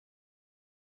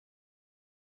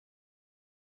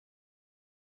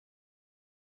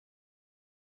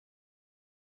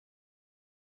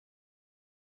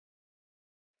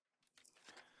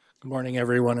Good morning,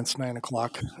 everyone. It's 9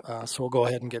 o'clock, so we'll go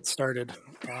ahead and get started.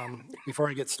 Before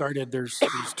I get started, there's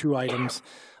two items.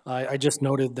 I just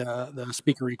noted the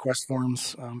speaker request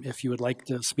forms. If you would like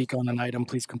to speak on an item,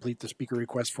 please complete the speaker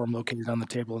request form located on the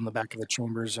table in the back of the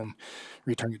chambers and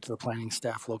return it to the planning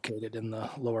staff located in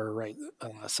the lower right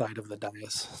side of the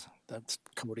dais. That's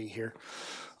Cody here.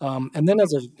 And then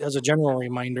as a general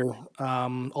reminder,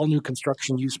 all new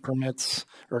construction use permits,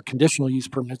 or conditional use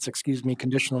permits,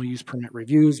 conditional use permit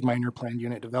reviews, minor planned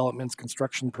unit developments,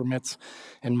 construction permits,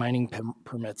 and mining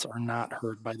permits are not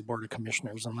heard by the Board of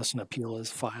Commissioners unless an appeal is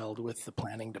filed with the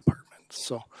planning department.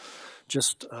 So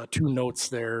just two notes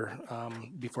there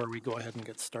before we go ahead and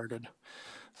get started.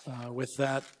 With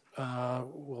that,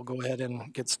 we'll go ahead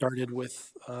and get started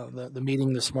with the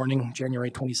meeting this morning,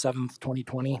 January 27th,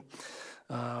 2020.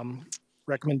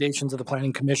 Recommendations of the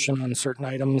Planning Commission on certain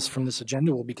items from this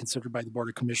agenda will be considered by the Board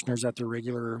of Commissioners at their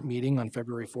regular meeting on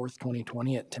February 4th,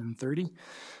 2020 at 10:30.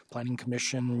 Planning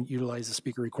Commission utilizes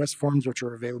speaker request forms, which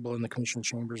are available in the Commission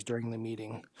chambers during the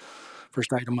meeting.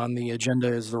 First item on the agenda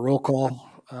is the roll call.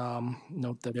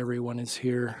 Note that everyone is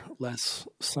here, less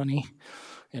Sunny,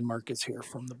 and Mark is here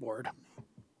from the board.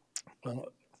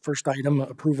 First item,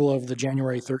 approval of the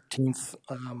January 13th,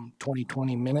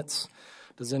 2020 minutes.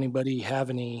 Does anybody have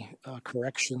any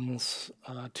corrections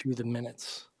to the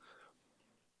minutes?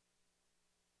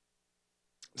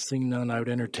 Seeing none, I'd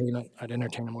entertain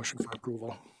a motion for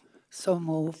approval. So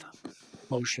move.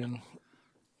 Motion.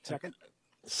 Second.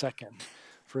 Second.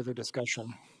 Further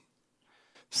discussion.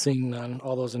 Seeing none,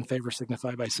 all those in favor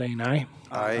signify by saying aye.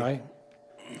 Aye. Aye.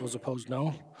 Those opposed,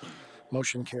 no.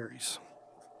 Motion carries.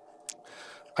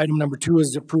 Item number 2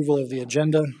 is approval of the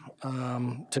agenda.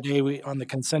 Today, on the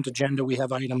consent agenda, we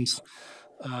have items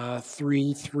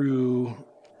 3 through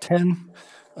 10.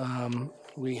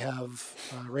 We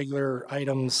have regular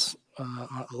items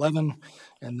 11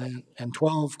 and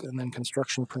 12, and then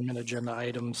construction permit agenda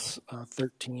items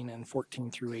 13 and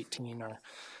 14 through 18 are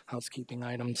housekeeping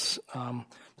items.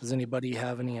 Does anybody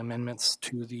have any amendments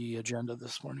to the agenda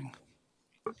this morning?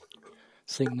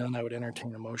 Seeing none, I would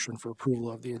entertain a motion for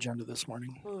approval of the agenda this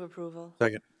morning. Move approval.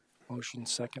 Second. Motion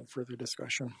second. Further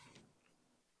discussion.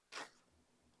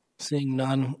 Seeing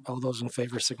none, all those in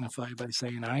favor signify by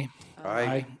saying aye.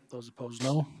 Aye. Those opposed,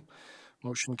 no.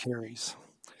 Motion carries.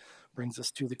 Brings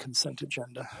us to the consent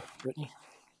agenda. Brittany.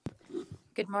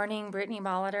 Good morning, Brittany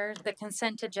Molitor. The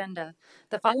consent agenda.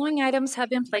 The following items have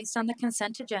been placed on the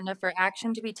consent agenda for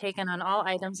action to be taken on all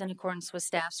items in accordance with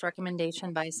staff's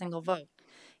recommendation by a single vote.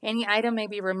 Any item may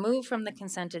be removed from the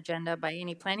consent agenda by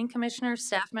any planning commissioner,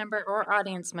 staff member, or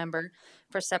audience member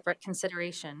for separate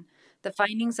consideration. The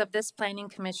findings of this planning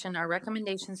commission are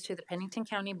recommendations to the Pennington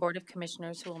County Board of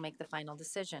Commissioners, who will make the final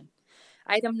decision.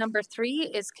 Item number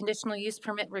 3 is conditional use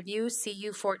permit review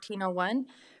CU 1401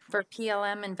 for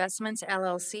PLM Investments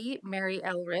LLC, Mary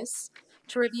L. Riss,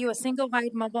 to review a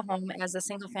single-wide mobile home as a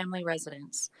single-family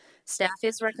residence. Staff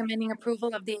is recommending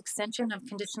approval of the extension of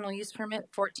conditional use permit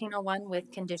 1401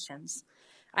 with conditions.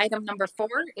 Item number 4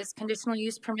 is conditional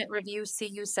use permit review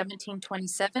CU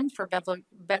 1727 for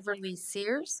Beverly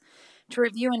Sears to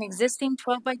review an existing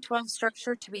 12-by-12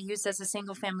 structure to be used as a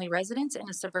single-family residence in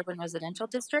a suburban residential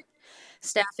district.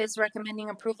 Staff is recommending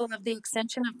approval of the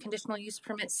extension of conditional use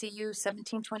permit CU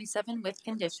 1727 with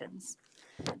conditions.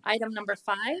 Item number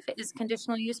 5 is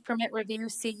conditional use permit review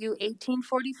CU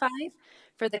 1845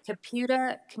 for the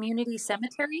Caputa Community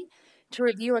Cemetery to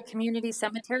review a community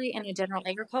cemetery in a general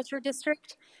agriculture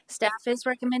district. Staff is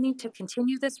recommending to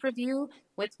continue this review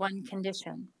with one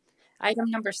condition. Item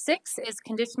number 6 is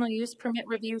conditional use permit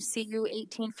review CU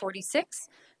 1846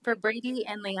 for Brady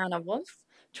and Leanna Wolf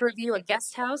to review a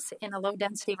guest house in a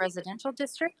low-density residential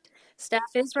district.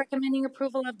 Staff is recommending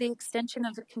approval of the extension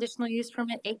of the conditional use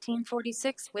permit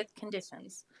 1846 with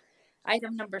conditions.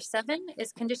 Item number 7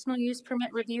 is conditional use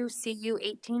permit review CU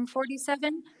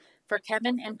 1847 for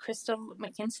Kevin and Crystal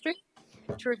McKinstry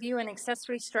to review an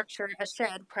accessory structure, a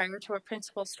shed, prior to a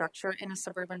principal structure in a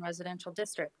suburban residential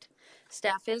district.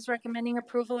 Staff is recommending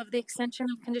approval of the extension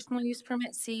of conditional use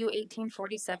permit CU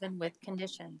 1847 with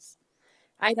conditions.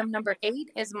 Item number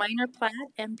 8 is minor plat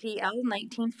MPL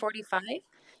 1945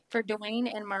 for Dwayne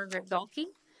and Margaret Galkey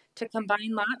to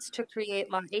combine lots to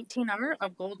create Lot 18R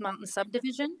of Gold Mountain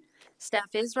Subdivision. Staff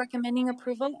is recommending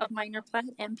approval of minor plat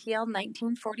MPL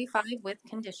 1945 with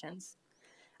conditions.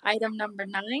 Item number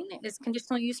 9 is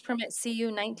conditional use permit CU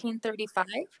 1935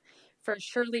 for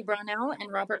Shirley Brownell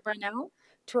and Robert Brownell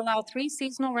to allow 3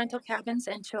 seasonal rental cabins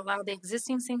and to allow the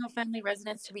existing single-family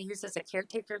residence to be used as a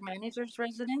caretaker manager's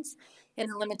residence in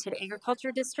a limited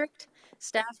agriculture district.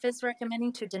 Staff is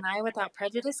recommending to deny without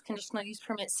prejudice conditional use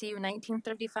permit CU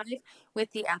 1935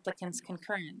 with the applicant's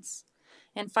concurrence.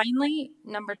 And finally,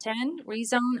 number 10,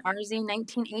 rezone RZ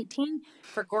 1918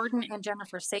 for Gordon and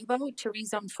Jennifer Sabo to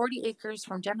rezone 40 acres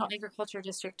from General Agriculture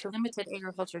District to Limited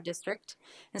Agriculture District.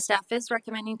 And staff is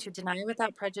recommending to deny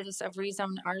without prejudice of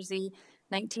rezone RZ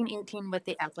 1918 with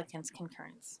the applicant's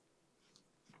concurrence.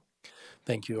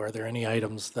 Thank you. Are there any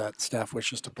items that staff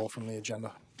wishes to pull from the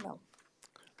agenda? No.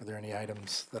 Are there any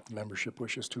items that the membership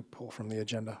wishes to pull from the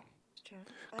agenda? Chair,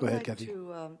 Go ahead, I'd like Kathy.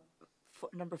 to,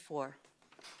 number 4.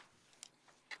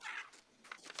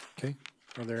 Okay.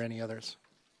 Are there any others?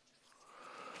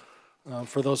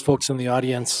 For those folks in the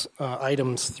audience,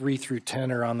 items 3 through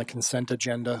 10 are on the consent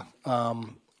agenda.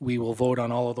 We will vote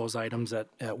on all of those items at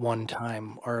one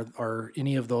time. Are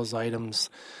any of those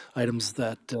items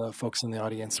that folks in the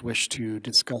audience wish to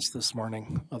discuss this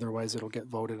morning? Otherwise, it'll get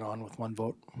voted on with one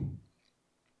vote.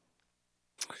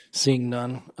 Seeing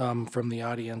none from the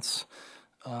audience,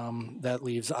 that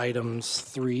leaves items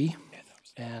 3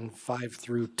 and 5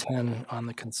 through 10 on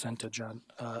the consent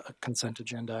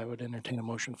agenda. I would entertain a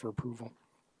motion for approval.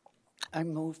 I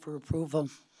move for approval.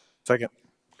 Second.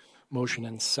 Motion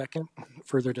and second.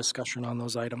 Further discussion on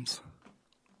those items?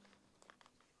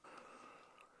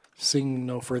 Seeing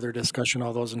no further discussion,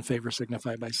 all those in favor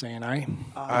signify by saying aye.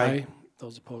 Aye.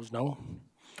 Those opposed, no.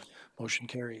 Motion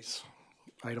carries.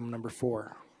 Item number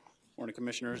 4. Morning,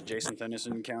 Commissioners. Jason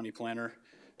Tennyson, County Planner.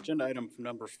 Agenda item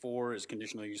number 4 is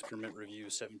conditional use permit review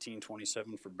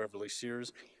 1727 for Beverly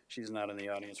Sears. She's not in the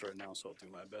audience right now, so I'll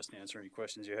do my best to answer any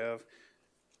questions you have.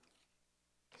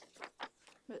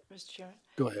 Mr. Chairman?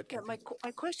 Go ahead. Yeah,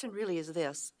 my question really is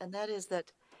this, and that is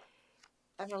that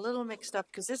I'm a little mixed up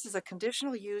because this is a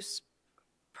conditional use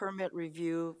permit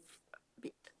review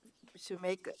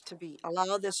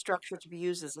allow this structure to be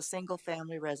used as a single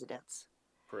family residence.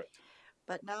 Correct.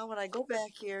 But now when I go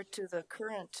back here to the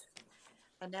current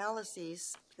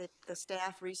analyses that the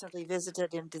staff recently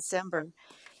visited in December,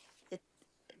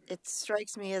 it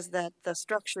strikes me as that the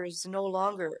structure is no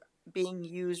longer being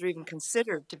used or even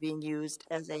considered to being used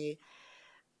as a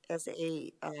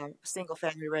single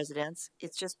family residence.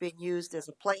 It's just being used as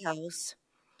a playhouse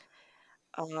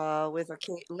with a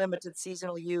limited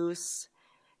seasonal use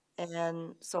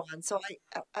and so on. So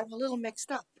I'm a little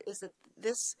mixed up. Is that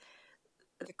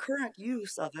the current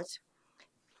use of it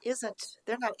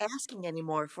they're not asking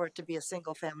anymore for it to be a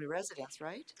single family residence,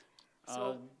 right?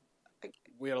 So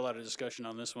We had a lot of discussion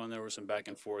on this one. There was some back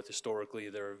and forth. Historically,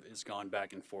 it's gone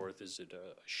back and forth. Is it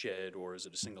a shed or is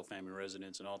it a single family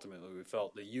residence? And ultimately, we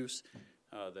felt the use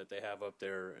that they have up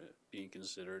there being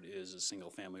considered is a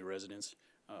single family residence.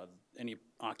 Any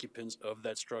occupants of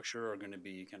that structure are going to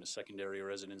be kind of secondary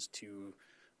residents to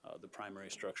the primary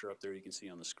structure up there you can see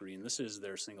on the screen. This is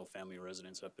their single family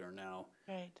residence up there now.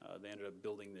 right. They ended up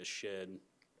building this shed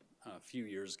a few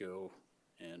years ago,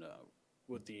 and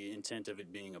with the intent of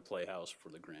it being a playhouse for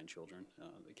the grandchildren.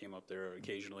 They came up there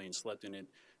occasionally and slept in it.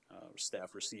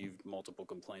 Staff received multiple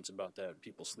complaints about that,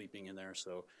 people sleeping in there,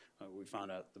 so we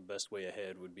found out the best way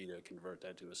ahead would be to convert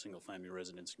that to a single family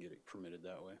residence and get it permitted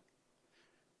that way.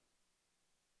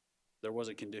 There was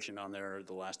a condition on there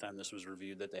the last time this was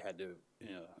reviewed that they had to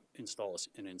install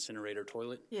an incinerator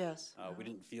toilet. Yes. We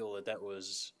didn't feel that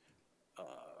was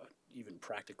even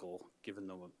practical given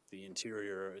the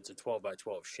interior. It's a 12 by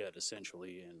 12 shed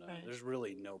essentially, and Right. there's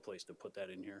really no place to put that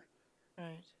in here.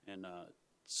 Right. And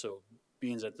so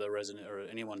being that the resident or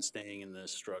anyone staying in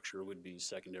this structure would be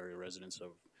secondary residents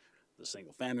of the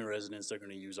single family residence, they're going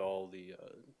to use all the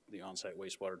on-site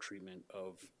wastewater treatment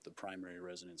of the primary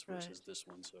residence versus Right. this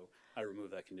one. So I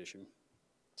removed that condition.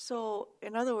 So,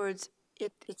 in other words,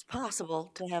 it's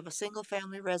possible to have a single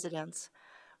family residence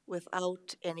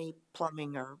without any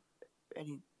plumbing or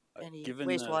any given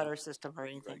wastewater system or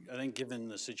anything. I think given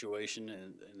the situation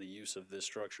and the use of this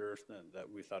structure, that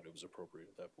we thought it was appropriate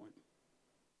at that point.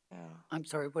 Yeah. I'm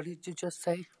sorry, what did you just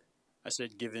say? I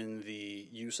said given the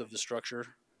use of the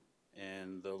structure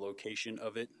and the location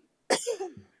of it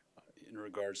in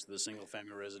regards to the single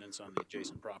family residence on the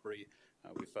adjacent property,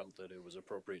 we felt that it was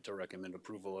appropriate to recommend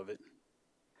approval of it.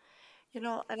 You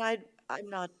know, and I'm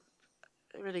not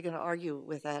really going to argue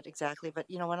with that exactly, but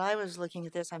you know, when I was looking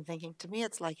at this, I'm thinking, to me,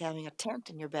 it's like having a tent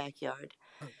in your backyard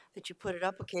that you put it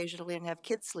up occasionally and have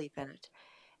kids sleep in it.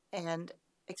 And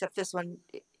except this one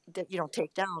that you don't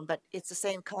take down, but it's the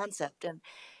same concept. And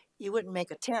you wouldn't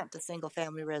make a tent a single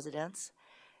family residence.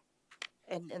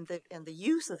 And the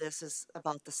use of this is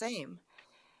about the same.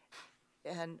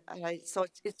 So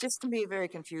it's just to me very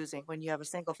confusing when you have a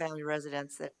single family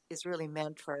residence that is really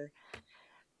meant for,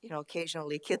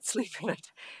 occasionally kids sleep in it.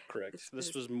 Correct.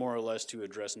 This was more or less to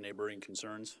address neighboring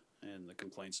concerns and the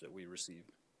complaints that we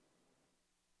received.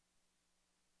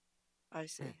 I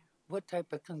see. What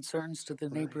type of concerns do the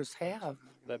neighbors have?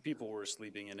 That people were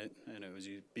sleeping in it, and it was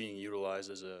being utilized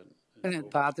as a. And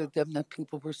it bothered them that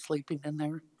people were sleeping in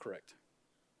there? Correct.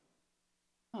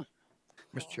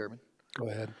 Mr. Chairman, Go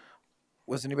ahead.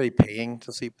 was anybody paying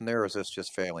to sleep in there, or is this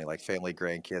just family, like family,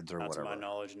 grandkids, or Not to whatever? my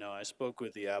knowledge, no. I spoke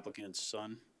with the applicant's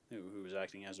son, who was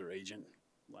acting as their agent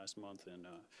last month, and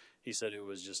he said it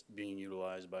was just being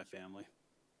utilized by family.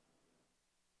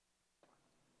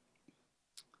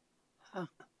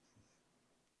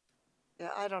 Yeah,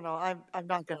 I don't know. I'm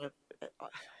not going to.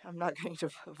 I'm not going to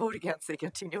vote against the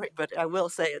continuing, but I will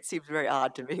say it seems very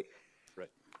odd to me. Right.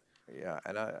 Yeah,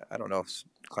 and I don't know if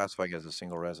classifying as a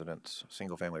single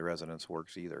family residence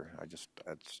works either.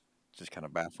 It's just kind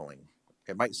of baffling.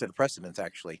 It might set a precedence,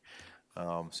 actually.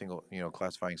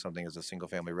 Classifying something as a single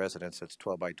family residence that's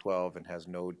 12 by 12 and has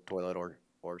no toilet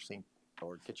or sink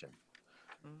or kitchen.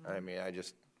 I mean,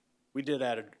 We did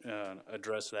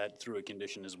address that through a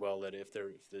condition as well, that if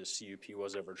the CUP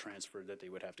was ever transferred, that they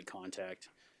would have to contact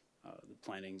the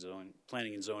planning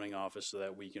and zoning office so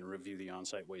that we can review the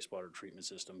on-site wastewater treatment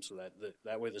system, so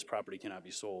that way this property cannot be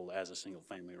sold as a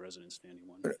single-family residence to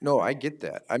anyone. No, I get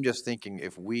that. I'm just thinking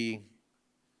if we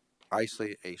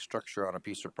isolate a structure on a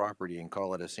piece of property and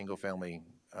call it a single family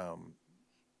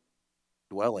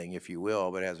dwelling, if you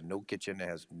will, but it has no kitchen, it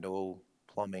has no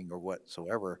plumbing or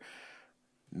whatsoever,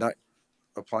 not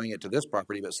applying it to this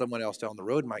property, but someone else down the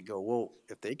road might go, well,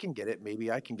 if they can get it,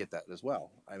 maybe I can get that as well.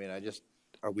 I mean,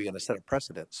 are we going to set a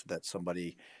precedence that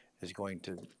somebody is going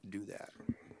to do that?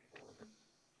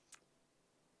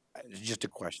 It's just a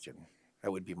question.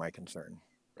 That would be my concern.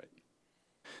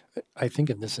 Right. I think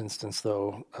in this instance,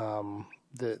 though,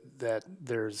 that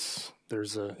there's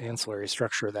an ancillary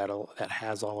structure that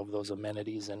has all of those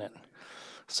amenities in it.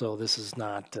 So this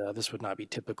would not be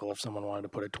typical if someone wanted to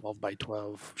put a 12 by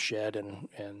 12 shed and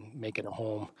make it a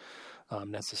home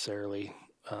necessarily,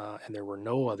 and there were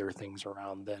no other things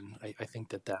around. Then I think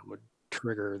that would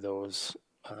trigger those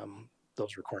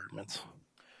requirements.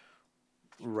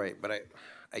 Right, but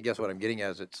I guess what I'm getting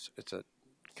at is it's a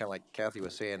kind of like Kathy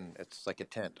was saying, it's like a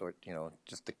tent, or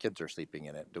just the kids are sleeping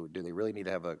in it. Do they really need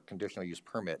to have a conditional use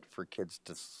permit for kids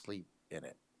to sleep in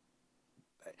it?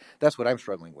 That's what I'm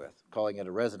struggling with, calling it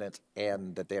a residence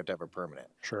and that they have to have a permanent.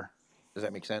 Sure. Does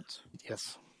that make sense?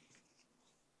 Yes.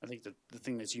 I think the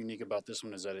thing that's unique about this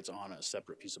one is that it's on a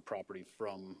separate piece of property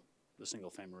from the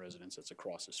single-family residence that's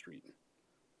across the street.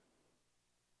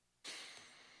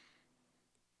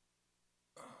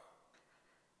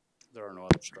 There are no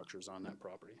other structures on that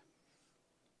property.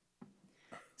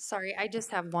 Sorry, I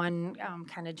just have one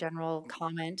kind of general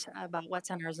comment about what's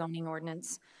in our zoning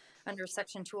ordinance. Under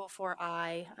section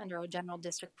 204I, under our general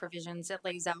district provisions, it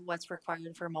lays out what's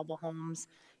required for mobile homes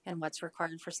and what's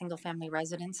required for single-family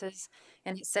residences.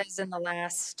 And it says in the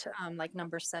last,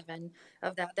 number 7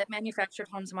 of that manufactured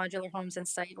homes, modular homes, and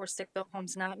site or stick-built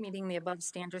homes not meeting the above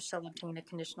standards shall obtain a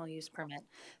conditional use permit.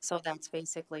 So that's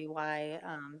basically why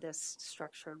this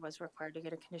structure was required to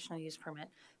get a conditional use permit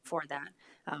for that.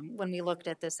 When we looked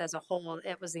at this as a whole,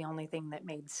 it was the only thing that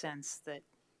made sense that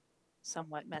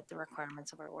somewhat met the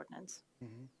requirements of our ordinance.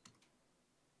 Mm-hmm.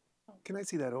 Can I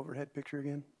see that overhead picture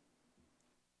again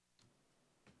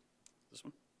This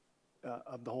one?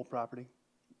 of the whole property?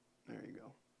 There you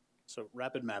go. So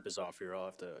Rapid Map is off here. I'll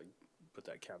have to put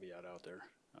that caveat out there.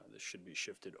 This should be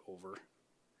shifted over.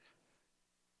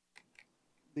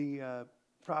 The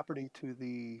property to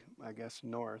the, I guess,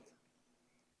 north,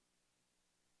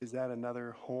 is that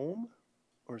another home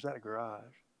or is that a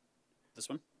garage? This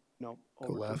one? No.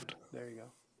 Go left. There you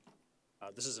go.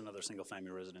 This is another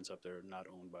single-family residence up there, not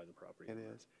owned by the property. It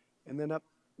is. And then up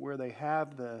where they have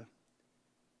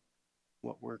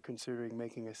what we're considering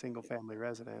making a single-family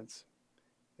residence,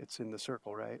 it's in the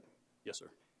circle, right? Yes, sir.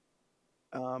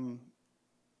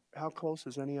 How close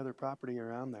is any other property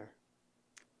around there?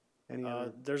 Any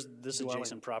other There's this dwelling?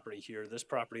 adjacent property here. This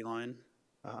property line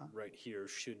Uh-huh. right here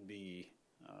should be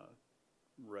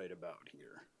right about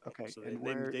here. Okay, So and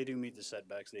they do meet the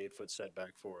setbacks, the 8-foot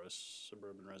setback for a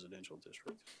suburban residential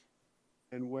district.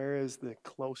 And where is the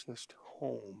closest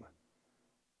home?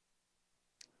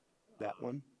 That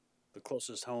one, The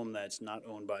closest home that's not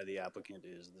owned by the applicant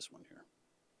is this one here.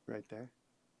 right there?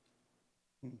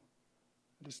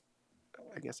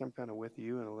 I guess I'm kind of with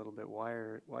you and a little bit,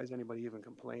 why is anybody even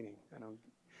complaining?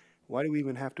 Why do we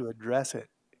even have to address it?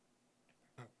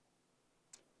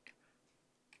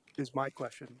 Is my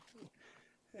question.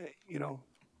 you know,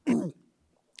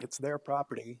 it's their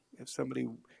property. If somebody,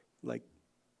 like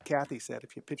Kathy said,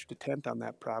 if you pitched a tent on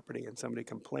that property and somebody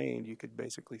complained, you could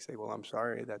basically say, well, I'm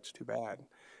sorry, that's too bad.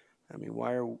 I mean,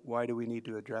 why do we need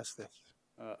to address this?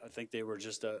 I think they were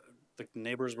just, the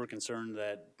neighbors were concerned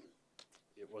that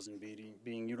it wasn't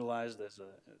being utilized as an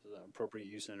appropriate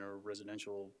use in a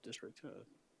residential district,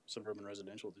 suburban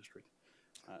residential district.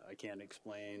 I can't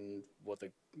explain what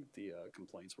the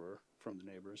complaints were from the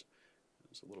neighbors. It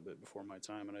was a little bit before my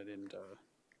time, and I didn't.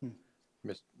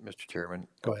 Mr. Chairman.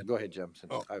 Go ahead. Go ahead, Jim,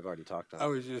 since Oh. I've already talked on I it.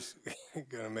 was just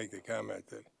going to make the comment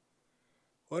that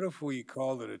what if we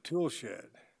called it a tool shed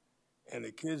and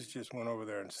the kids just went over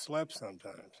there and slept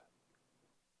sometimes?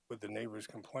 Would the neighbors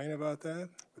complain about that?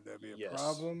 Would that be a Yes.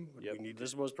 problem? Would Yep. we need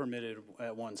This was permitted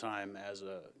at one time as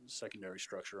a secondary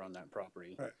structure on that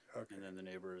property. Right, okay. And then the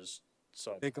neighbors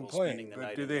saw They people spending complain, the but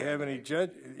night. do in they there have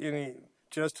and any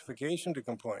justification to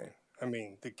complain? I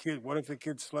mean, what if the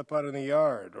kids slept out in the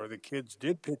yard or the kids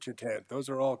did pitch a tent? Those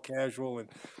are all casual and,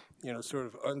 sort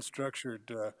of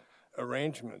unstructured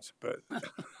arrangements, but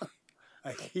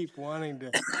I keep wanting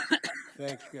to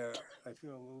think, I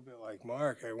feel a little bit like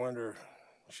Mark. I wonder,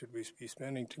 should we be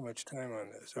spending too much time on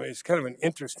this? I mean, it's kind of an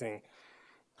interesting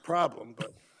problem,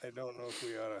 but I don't know if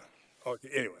we ought to. Okay,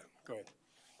 anyway, go ahead.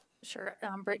 Sure.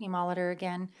 Brittany Molitor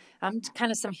again.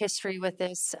 Kind of some history with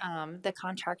this. The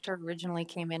contractor originally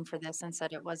came in for this and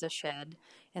said it was a shed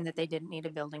and that they didn't need a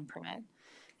building permit.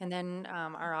 And then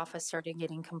our office started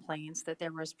getting complaints that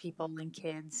there was people and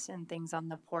kids and things on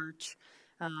the porch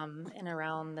and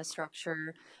around the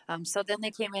structure. So then they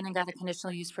came in and got a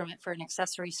conditional use permit for an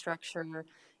accessory structure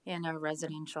in a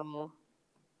residential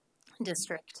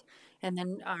district. And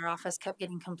then our office kept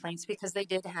getting complaints because they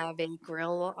did have a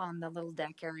grill on the little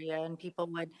deck area and people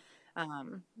would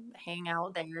hang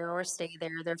out there or stay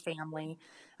there, their family.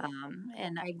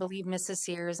 And I believe Mrs.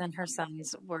 Sears and her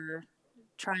sons were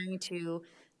trying to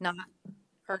not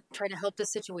or try to help the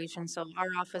situation so our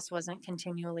office wasn't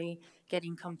continually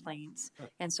getting complaints.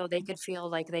 And so they could feel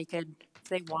like they could, if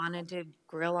they wanted to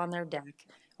grill on their deck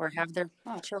or have their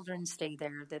children stay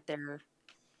there, that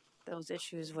those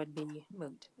issues would be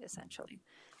moot, essentially.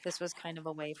 This was kind of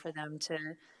a way for them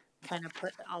to kind of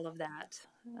put all of that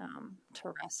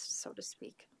to rest, so to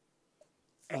speak.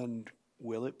 And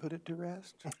will it put it to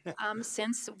rest?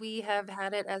 Since we have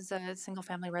had it as a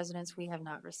single-family residence, we have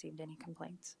not received any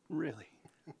complaints. Really?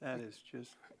 That is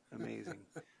just amazing.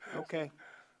 Okay.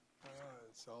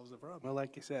 It solves the problem. Well,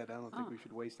 like you said, I don't think we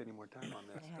should waste any more time on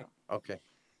this. Yeah. Okay.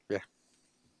 Yeah.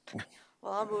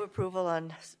 Well, I'll move approval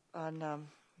on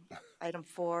item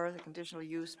 4, the conditional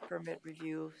use permit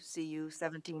review, CU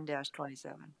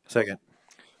 17-27. Second.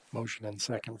 Motion and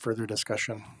second. Further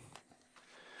discussion.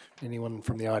 Anyone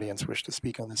from the audience wish to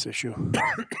speak on this issue?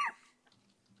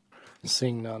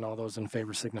 Seeing none, all those in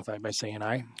favor signify by saying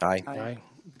aye. Aye. Aye.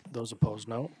 Those opposed,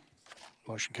 no.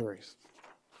 Motion carries.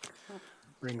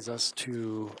 Brings us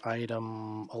to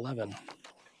item 11.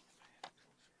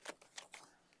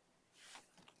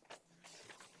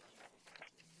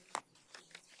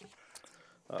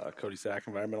 Cody Sack,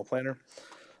 environmental planner.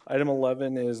 Item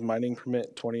 11 is mining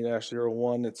permit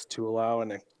 20-01. It's to allow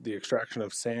the extraction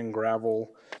of sand,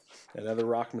 gravel, and other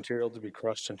rock material to be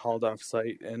crushed and hauled off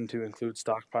site, and to include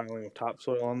stockpiling of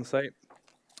topsoil on the site.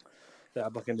 The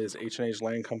applicant is H&H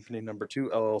Land Company Number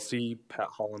 2 LLC, Pat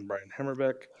Hall and Brian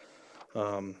Hemmerbeck.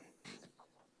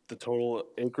 The total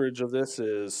acreage of this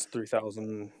is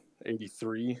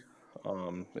 3,083.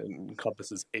 It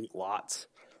encompasses 8 lots.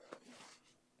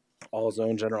 All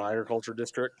zone general agriculture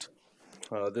district.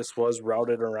 This was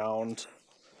routed around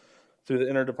through the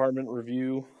interdepartment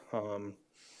review.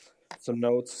 Some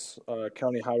notes,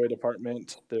 county highway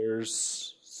department,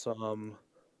 there's several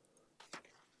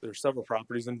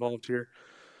properties involved here.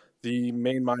 The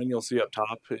main mine you'll see up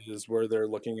top is where they're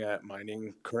looking at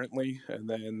mining currently, and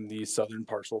then the southern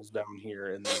parcels down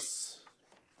here in this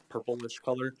purplish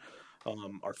color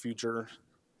are future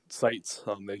sites.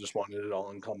 They just wanted it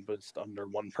all encompassed under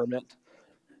one permit.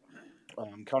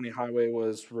 County highway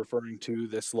was referring to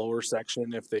this lower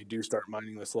section. If they do start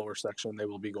mining this lower section, they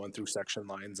will be going through section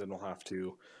lines and will have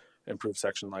to improve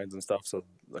section lines and stuff. So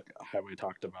the highway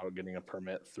talked about getting a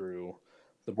permit through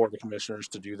the board of commissioners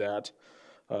to do that.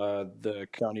 The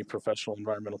county professional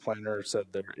environmental planner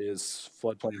said there is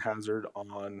floodplain hazard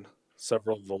on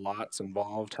several of the lots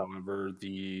involved. However,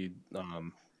 the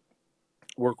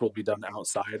work will be done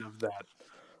outside of that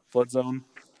flood zone.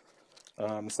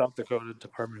 South Dakota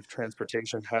Department of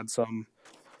Transportation had some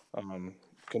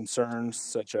concerns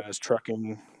such as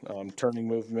trucking, turning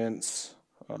movements,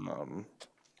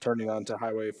 turning onto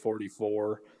Highway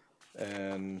 44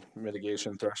 and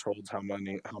mitigation thresholds, how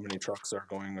many trucks are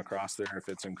going across there if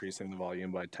it's increasing the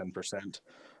volume by 10%.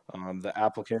 The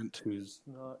applicant, who's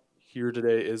not here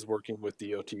today, is working with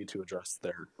DOT to address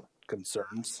their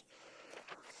concerns.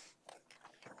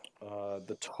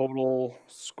 The total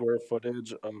square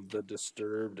footage of the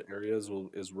disturbed areas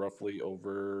is roughly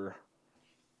over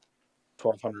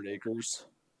 1,200 acres.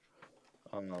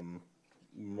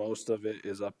 Most of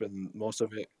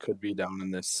it could be down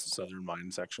in this southern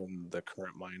mine section. The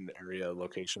current mine area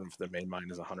location for the main mine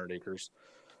is 100 acres.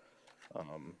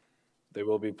 They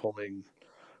will be pulling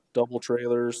double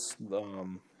trailers.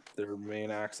 Their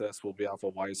main access will be off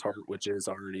of Weishart, which is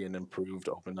already an improved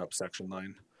opened up section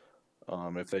line.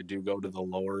 If they do go to the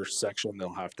lower section,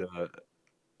 they'll have to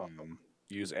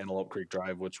use Antelope Creek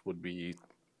Drive, which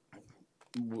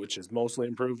is mostly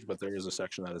improved, but there is a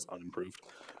section that is unimproved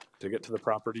to get to the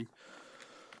property.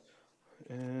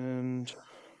 And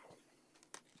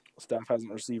staff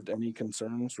hasn't received any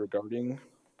concerns regarding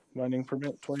mining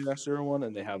permit 20-01,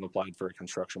 and they have applied for a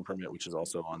construction permit, which is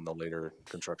also on the later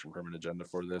construction permit agenda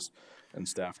for this. And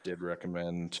staff did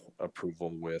recommend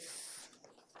approval with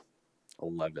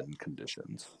 11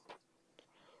 conditions.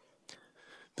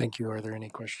 Thank you. Are there any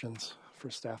questions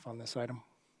for staff on this item?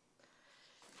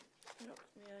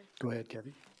 Go ahead,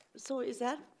 Kevin. So is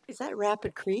that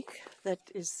Rapid Creek that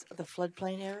is the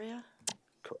floodplain area?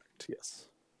 Correct, yes.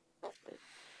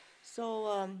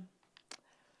 So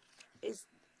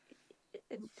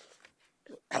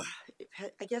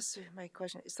I guess my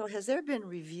question is, so has there been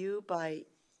review by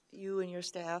you and your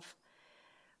staff,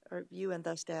 or you and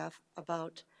the staff,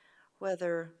 about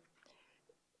whether,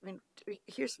 I mean,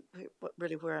 here's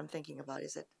really where I'm thinking about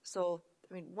is it, so,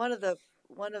 I mean, one of the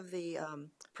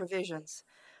provisions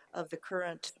of the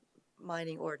current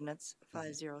mining ordinance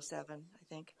 507, I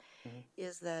think,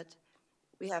 is that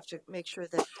we have to make sure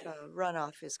that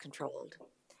runoff is controlled.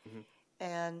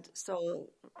 And so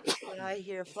when I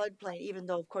hear floodplain, even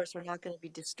though of course we're not going to be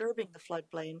disturbing the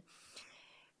floodplain,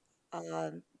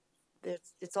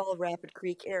 it's all Rapid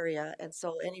Creek area, and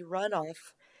so any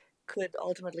runoff could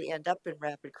ultimately end up in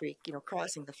Rapid Creek,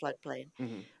 crossing the floodplain.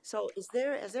 So has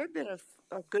there been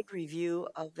a good review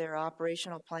of their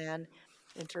operational plan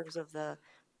in terms of the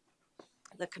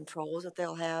controls that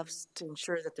they'll have to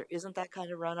ensure that there isn't that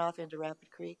kind of runoff into Rapid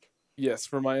Creek? Yes,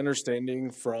 from my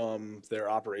understanding from their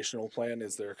operational plan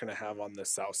is they're going to have on the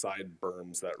south side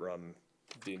berms that run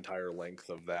the entire length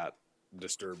of that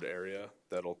disturbed area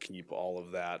that'll keep all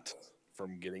of that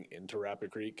from getting into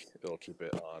Rapid Creek. It'll keep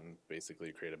it on,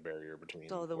 basically create a barrier between.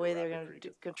 So the way they're going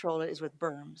to control it is with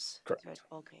berms? Correct. Right.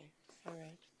 Okay, all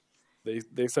right.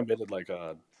 They submitted like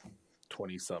a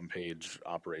 20-some page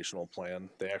operational plan.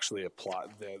 They actually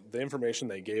applied, the information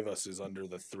they gave us is under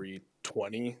the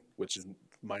 320, which is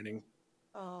mining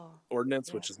ordinance,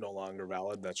 yeah, which is no longer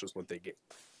valid. That's just what they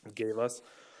gave us,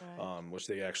 right. Which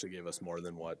they actually gave us more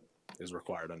than what is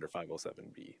required under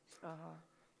 507B.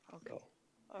 Okay. So,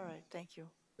 all right, thank you.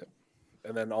 Yeah.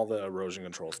 And then all the erosion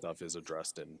control stuff is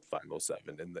addressed in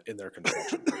 507 in their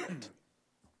construction permit.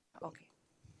 Okay.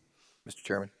 Mr.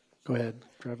 Chairman. Go ahead,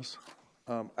 Travis.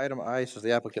 Item I says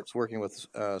the applicant's working with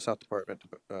South Department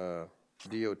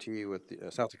DOT with the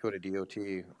South Dakota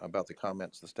DOT about the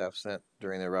comments the staff sent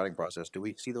during their routing process. Do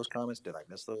we see those comments? Did I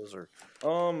miss those, or?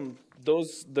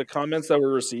 The comments that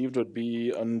were received would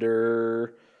be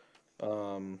under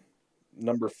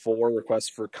number 4,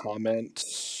 request for comment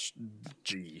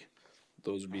G.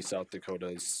 Those would be South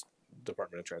Dakota's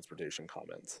Department of Transportation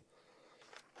comments.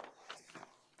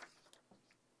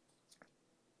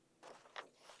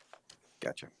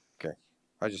 Gotcha. Okay.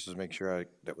 I just was making sure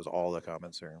that was all the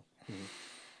comments there.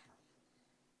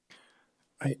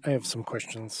 I have some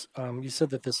questions. You said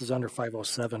that this is under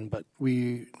 507, but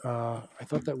I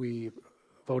thought that we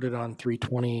voted on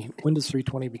 320. When does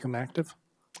 320 become active?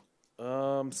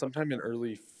 Sometime in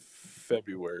early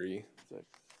February. Is that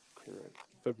correct?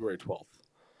 February 12th.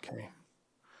 Okay.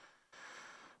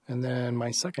 And then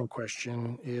my second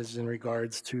question is in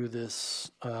regards to this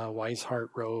Weishart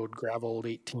Road, graveled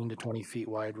 18 to 20 feet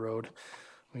wide road.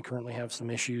 We currently have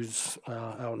some issues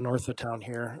out north of town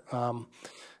here.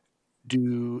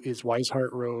 Is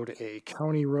Weishart Road a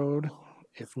county road?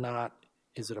 If not,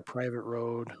 is it a private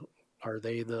road? Are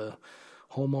they the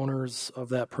homeowners of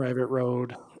that private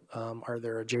road? Are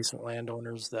there adjacent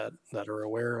landowners that are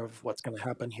aware of what's going to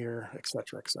happen here, et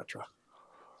cetera, et cetera?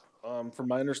 From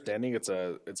my understanding, it's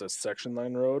a section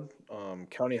line road.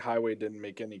 County Highway didn't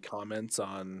make any comments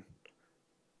on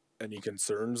any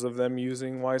concerns of them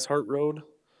using Weishart Road.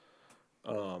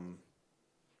 And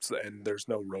there's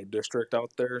no road district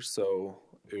out there, so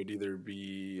it would either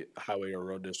be highway or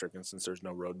road district, and since there's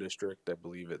no road district, I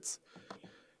believe it's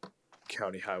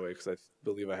county highway, because I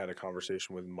believe I had a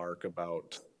conversation with Mark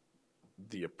about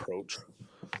the approach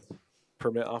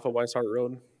permit off of Weishart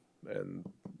Road, and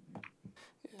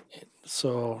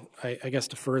So I guess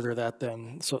to further that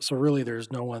then, so really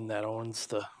there's no one that owns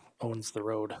the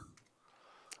road.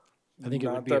 I think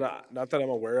it would be, not that I'm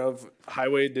aware of.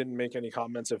 Highway didn't make any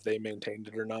comments if they maintained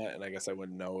it or not, and I guess I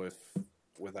wouldn't know if,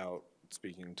 without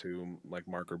speaking to like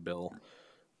Mark or Bill,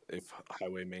 if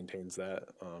Highway maintains that.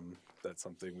 That's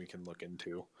something we can look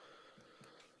into.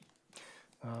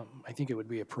 I think it would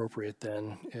be appropriate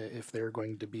then if they're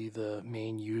going to be the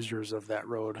main users of that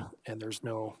road and there's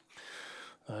no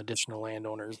additional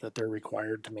landowners that they're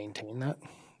required to maintain that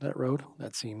road.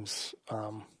 That seems,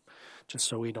 just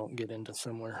so we don't get into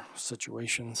similar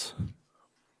situations.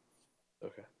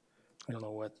 Okay. I don't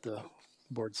know what the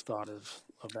board's thought of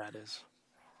that is.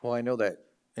 Well, I know that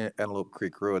Antelope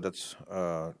Creek Road, that's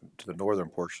to the northern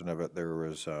portion of it, there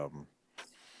was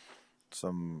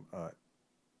some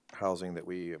housing that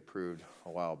we approved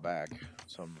a while back,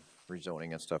 some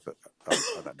rezoning and stuff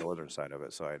on that northern side of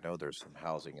it. So I know there's some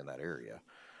housing in that area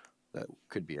that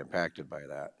could be impacted by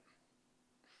that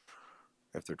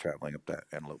if they're traveling up that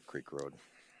Antelope Creek Road.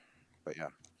 But yeah,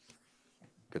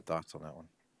 good thoughts on that one.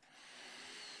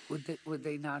 Would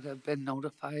they not have been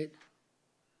notified?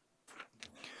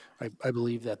 I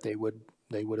believe that they would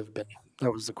have been.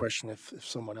 That was the question, if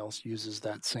someone else uses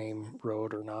that same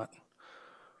road or not.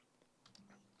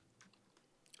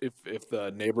 If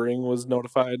the neighboring was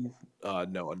notified,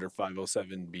 no, under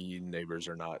 507B, neighbors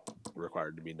are not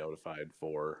required to be notified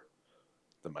for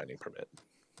the mining permit.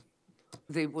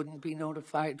 They wouldn't be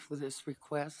notified for this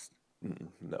request?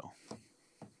 No.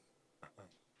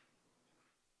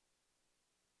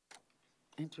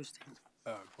 Interesting.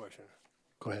 Question.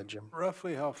 Go ahead, Jim.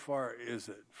 Roughly how far is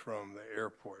it from the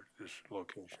airport, this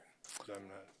location? 'Cause I'm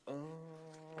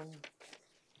not.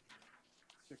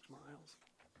 6 miles.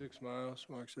 6 miles,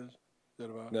 Mark says. Is that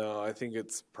about? No, I think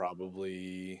it's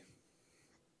probably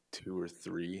 2 or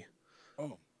 3.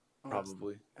 Oh,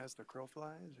 Probably. As the crow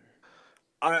flies? Or?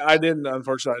 I didn't,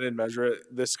 unfortunately, I didn't measure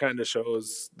it. This kind of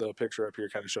shows, the picture up here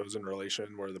kind of shows in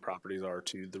relation where the properties are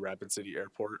to the Rapid City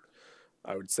Airport.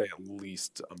 I would say at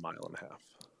least 1.5 miles.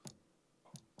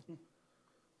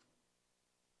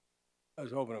 I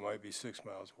was hoping it might be 6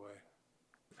 miles away.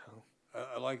 No.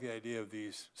 I like the idea of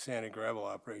these sand and gravel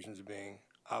operations being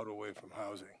out away from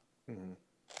housing. Mm-hmm.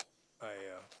 I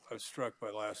was struck by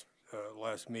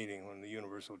last meeting when the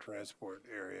Universal Transport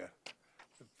area,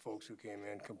 the folks who came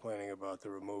in complaining about the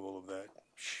removal of that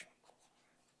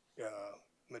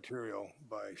material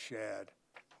by Shad.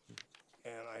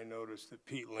 And I noticed that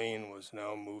Pete Lean was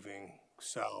now moving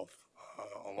south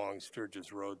along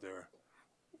Sturgis Road there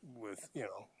with,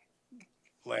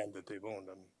 land that they've owned,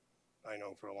 I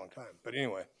know, for a long time. But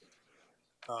anyway,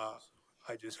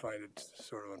 I just find it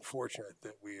sort of unfortunate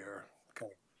that we are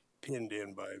kind of pinned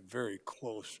in by very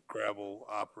close gravel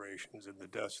operations, and the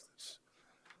dust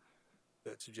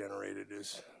that's generated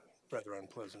is rather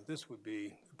unpleasant. This would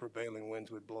be, the prevailing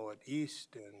winds would blow it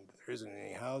east, and there isn't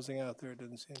any housing out there, it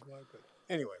doesn't seem like. But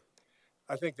anyway,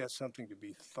 I think that's something to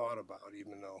be thought about,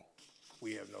 even though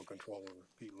we have no control over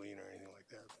Pete Lean or anything like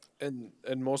that.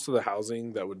 And most of the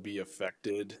housing that would be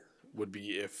affected would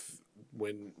be if,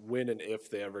 when and if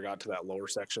they ever got to that lower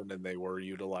section and they were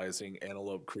utilizing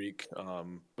Antelope Creek.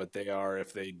 But they are,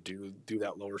 if they do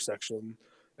that lower section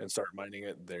and start mining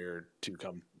it, they're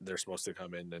supposed to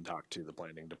come in and talk to the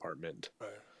planning department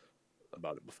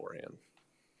about it beforehand.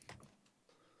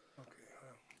 Okay.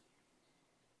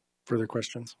 Further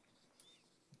questions?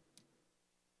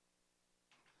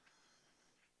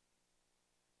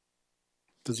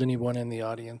 Does anyone in the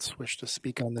audience wish to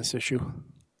speak on this issue?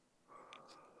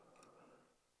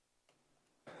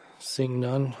 Seeing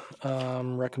none,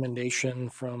 recommendation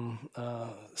from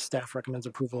staff recommends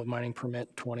approval of mining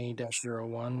permit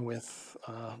 20-01 with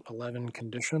 11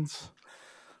 conditions.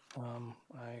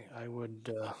 I would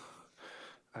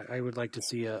like to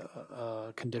see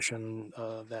a condition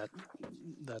that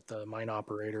the mine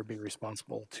operator be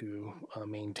responsible to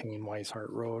maintain Weishart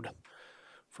Road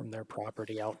from their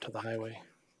property out to the highway.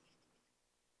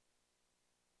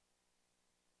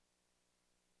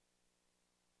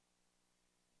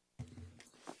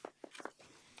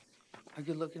 Are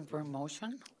you looking for a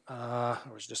motion? I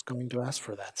was just going to ask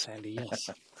for that, Sandy, yes.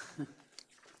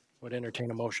 Would entertain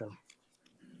a motion.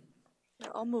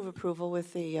 I'll move approval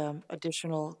with the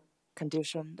additional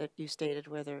condition that you stated,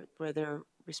 where they're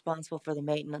responsible for the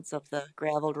maintenance of the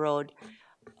gravelled road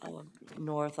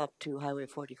north up to Highway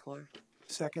 44.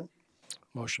 Second?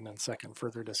 Motion and second.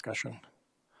 Further discussion.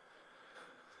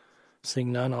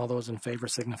 Seeing none, all those in favor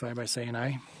signify by saying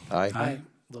aye. Aye.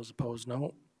 Those opposed,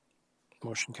 no.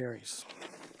 Motion carries.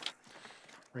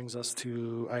 Brings us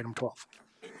to item 12.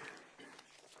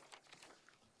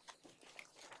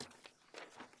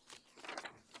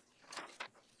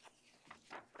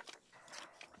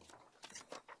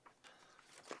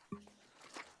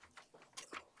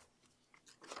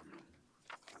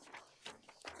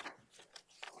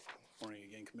 Morning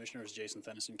again, Commissioners. Jason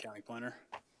Thennison, County Planner.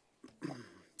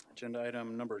 Agenda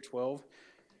item number 12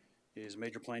 is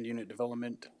Major Planned Unit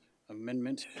Development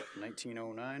Amendment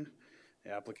 1909.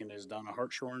 The applicant is Donna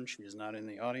Hartshorn. She is not in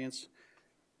the audience,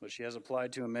 but she has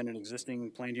applied to amend an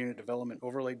existing Planned Unit Development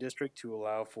Overlay District to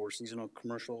allow for seasonal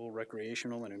commercial,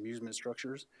 recreational, and amusement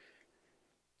structures,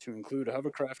 to include a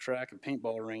hovercraft track, a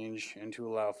paintball range, and to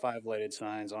allow 5 lighted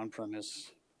signs on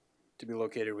premise to be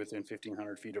located within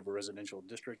 1,500 feet of a residential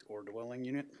district or dwelling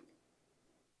unit.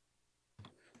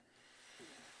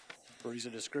 For ease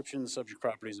of description, the subject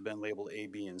properties have been labeled A,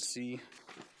 B, and C.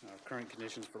 Current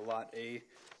conditions for Lot A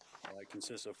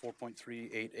consists of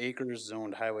 4.38 acres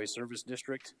zoned highway service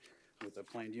district with a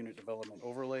planned unit development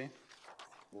overlay.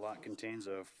 The lot contains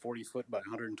a 40-foot by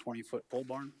 120-foot pole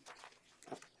barn.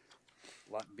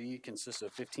 Lot B consists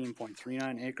of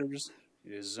 15.39 acres.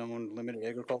 It is zoned limited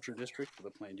agriculture district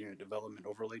with a planned unit development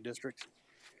overlay district.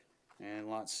 And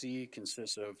Lot C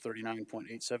consists of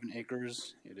 39.87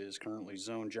 acres. It is currently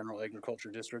zoned general agriculture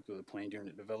district with a planned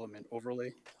unit development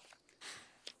overlay.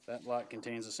 That lot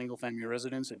contains a single-family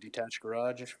residence, a detached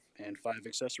garage, and 5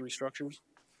 accessory structures.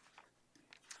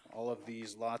 All of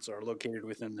these lots are located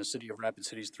within the City of Rapid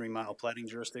City's 3-mile plating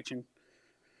jurisdiction.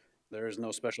 There is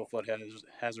no special flood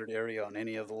hazard area on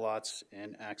any of the lots,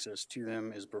 and access to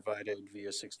them is provided via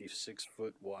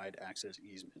 66-foot wide access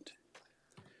easement.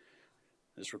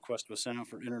 This request was sent out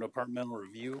for interdepartmental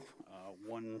review.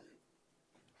 One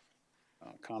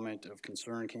comment of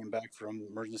concern came back from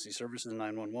Emergency Services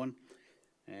 911,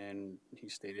 and he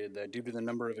stated that due to the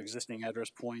number of existing address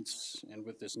points and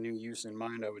with this new use in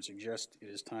mind, I would suggest it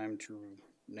is time to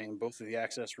name both of the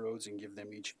access roads and give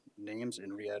them each names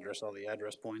and readdress all the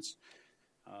address points.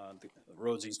 The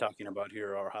roads he's talking about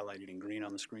here are highlighted in green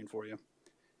on the screen for you.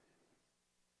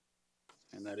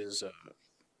 And that is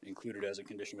included as a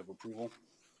condition of approval.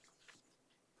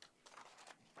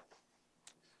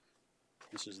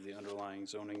 This is the underlying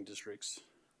zoning districts.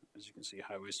 As you can see,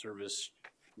 highway service,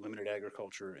 limited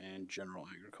agriculture, and general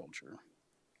agriculture.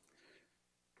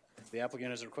 The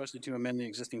applicant has requested to amend the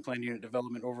existing planned unit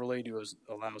development overlay to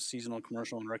allow seasonal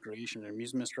commercial and recreation and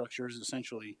amusement structures,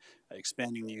 essentially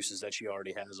expanding the uses that she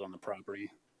already has on the property.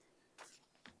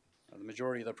 The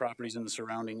majority of the properties in the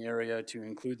surrounding area, to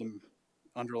include the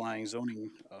underlying zoning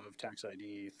of tax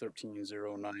ID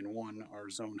 13091, are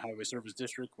zoned highway service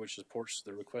district, which supports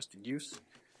the requested use.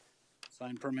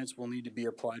 Sign permits will need to be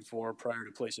applied for prior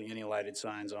to placing any lighted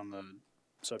signs on the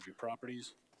subject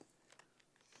properties.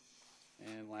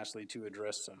 And lastly, to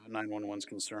address 911's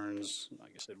concerns,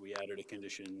 like I said, we added a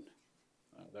condition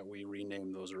that we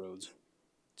rename those roads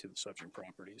to the subject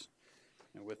properties.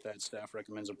 And with that, staff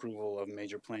recommends approval of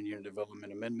Major Planned Unit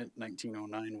Development Amendment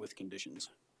 1909 with conditions.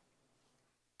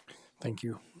 Thank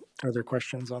you. Are there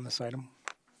questions on this item?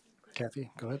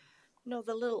 Kathy, go ahead. No,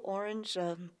 the little orange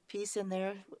piece in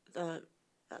there,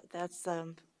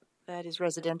 that is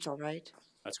residential, right?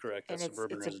 That's correct. That's And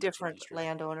suburban it's a residential different district.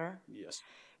 landowner. Yes.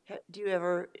 Do you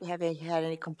ever have had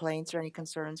any complaints or any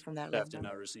concerns from that Staff did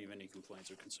landowner? not receive any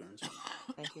complaints or concerns.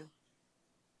 Thank you.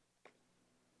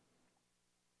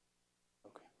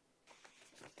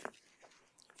 Okay.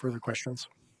 Further questions?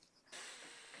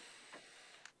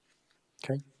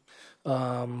 Okay.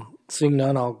 Seeing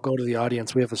none, I'll go to the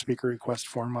audience. We have a speaker request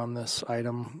form on this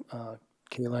item.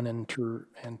 Kaylin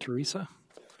and Teresa.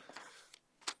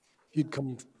 You'd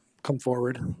come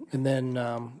forward and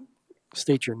then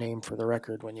state your name for the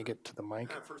record when you get to the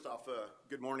mic. First off,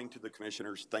 good morning to the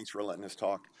commissioners. Thanks for letting us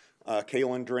talk.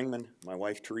 Kaylin Dringman, my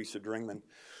wife Teresa Dringman.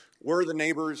 We're the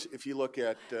neighbors. If you look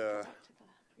at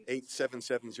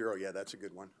 8770, yeah, that's a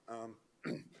good one.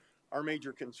 Our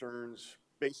major concerns,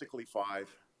 basically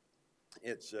 5.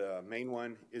 It's main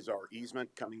one is our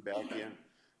easement coming back in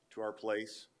to our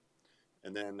place,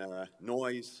 and then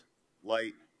noise,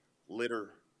 light,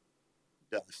 litter,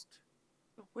 dust.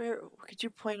 Where could you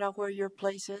point out where your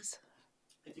place is?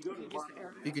 If you go to the bottom,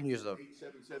 You can use the.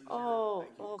 Oh,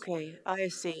 okay. I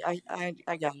see. I got it.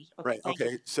 Okay, Right. thank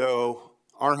Okay. you. So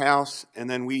our house, and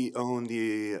then we own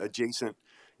the adjacent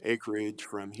acreage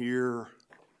from here,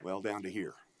 well, down to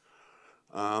here.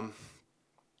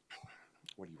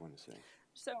 What do you want to say?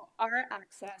 So our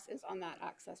access is on that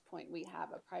access point. We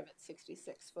have a private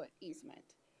 66-foot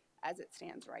easement. as it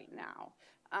stands right now.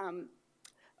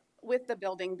 With the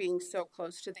building being so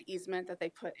close to the easement that they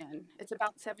put in, it's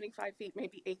about 75 feet,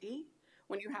 maybe 80.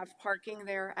 When you have parking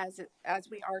there as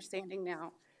we are standing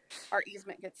now, our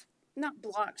easement gets not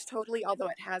blocked totally, although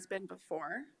it has been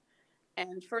before.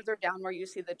 And further down where you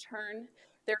see the turn,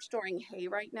 they're storing hay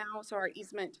right now. So our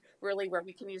easement really where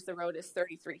we can use the road is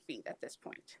 33 feet at this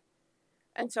point.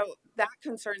 And so that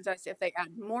concerns us if they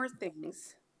add more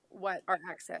things, what our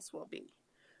access will be.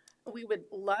 We would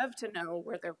love to know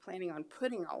where they're planning on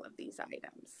putting all of these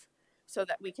items so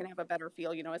that we can have a better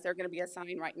feel. You know, is there going to be a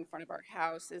sign right in front of our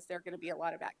house? Is there going to be a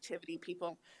lot of activity,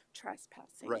 people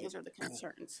trespassing? Right. Those are the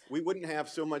concerns. We wouldn't have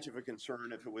so much of a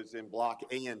concern if it was in block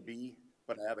A and B,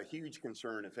 but I have a huge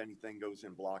concern if anything goes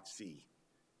in block C.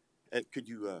 Could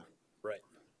you, Right.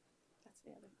 That's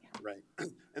the other, yeah. right.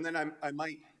 And then I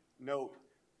might note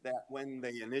that when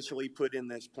they initially put in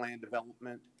this plan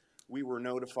development, we were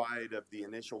notified of the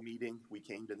initial meeting. We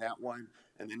came to that one.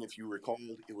 And then if you recall,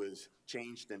 it was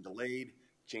changed and delayed,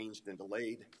 changed and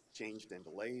delayed, changed and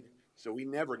delayed. So we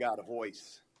never got a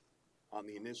voice on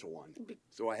the initial one.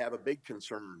 So I have a big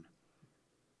concern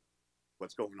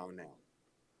what's going on now.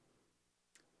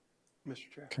 Mr.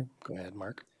 Chair. Okay, go ahead,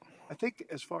 Mark. I think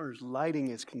as far as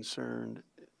lighting is concerned,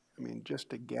 I mean,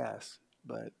 just a guess,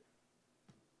 but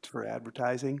it's for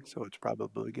advertising, so it's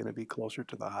probably going to be closer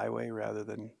to the highway rather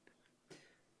than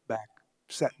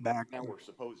set back. Now we're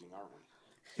supposing, aren't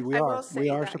we? We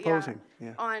are supposing,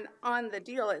 yeah. On the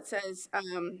deal, it says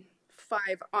 5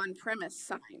 on-premise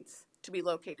signs to be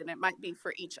located. It might be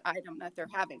for each item that they're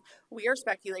having. We are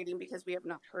speculating because we have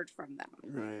not heard from them.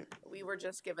 Right. We were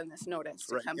just given this notice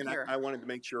to Right. come And here. I wanted to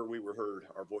make sure we were heard,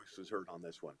 our voice was heard on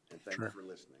this one. And thank you for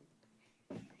listening.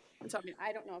 And so, I mean,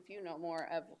 I don't know if you know more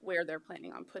of where they're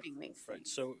planning on putting these things. Right,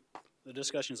 so the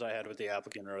discussions I had with the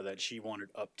applicant are that she wanted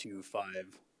up to 5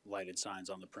 lighted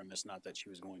signs on the premise, not that she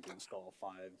was going to install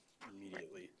 5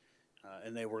 immediately.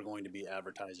 And they were going to be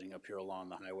advertising up here along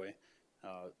the highway.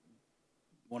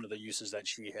 One of the uses that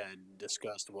she had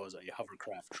discussed was a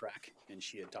hovercraft track, and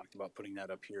she had talked about putting that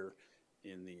up here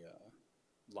in the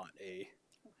Lot A.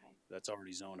 Okay, That's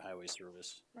already zoned highway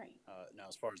service. right. Now,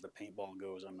 as far as the paintball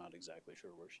goes, I'm not exactly sure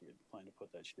where she had planned to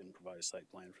put that. She didn't provide a site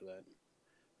plan for that.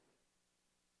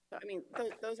 So, I mean,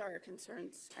 those are our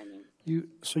concerns. I mean,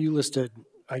 You listed,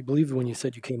 I believe when you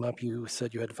said you came up, you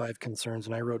said you had 5 concerns,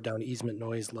 and I wrote down easement,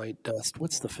 noise, light, dust.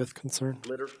 What's the 5th concern?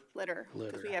 Litter. litter,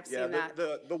 because we have Yeah, seen that.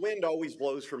 the wind always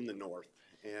blows from the north.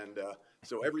 And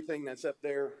so everything that's up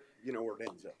there, you know where it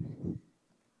ends up.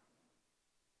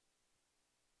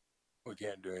 We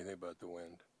can't do anything about the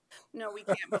wind. No, we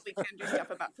can't, but we can do stuff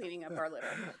about cleaning up our litter.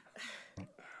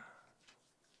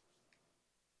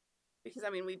 Because,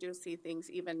 I mean, we do see things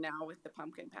even now with the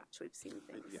pumpkin patch. We've seen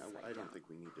things. Yeah, like I don't that. think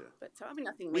we need to. But so, I mean,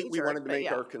 nothing major. We wanted to but make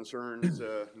yeah. our concerns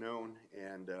known.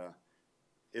 And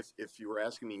if you were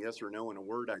asking me yes or no in a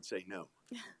word, I'd say no.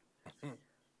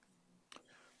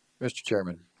 Mr.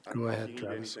 Chairman, I don't know ahead, if you need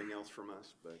Travis. anything else from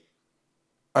us, but.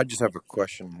 I just have a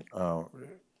question.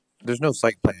 There's no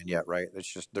site plan yet, right?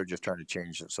 They're just trying to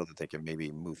change it so that they can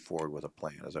maybe move forward with a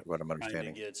plan. Is that what I'm Trying to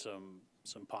understanding? get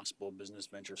some possible business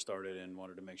venture started and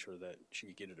wanted to make sure that she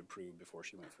could get it approved before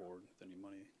she went forward with any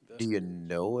money Do invested. you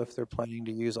know if they're planning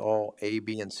to use all A,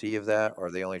 B, and C of that, or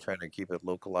are they only trying to keep it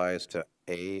localized to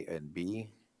A and B?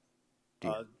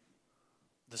 The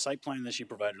site plan that she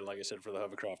provided, like I said, for the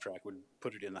hovercraft track would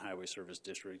put it in the highway service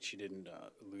district. She didn't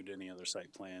allude to any other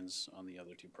site plans on the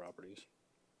other 2 properties.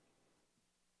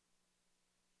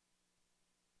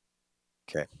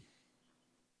 Okay.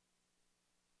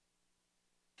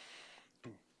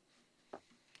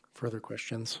 Further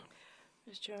questions?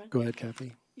 Mr. Chairman? Go ahead,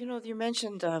 Kathy. You know, you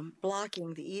mentioned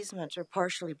blocking the easement or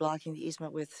partially blocking the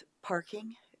easement with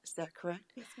parking. Is that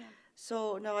correct? Yes, ma'am.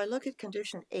 So now I look at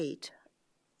condition 8,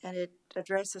 and it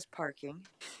addresses parking.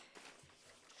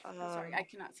 I'm sorry, I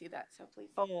cannot see that, so please.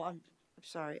 Oh, I'm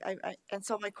sorry. And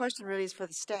so my question really is for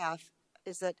the staff,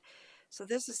 is that, so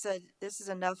this is said, this is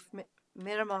enough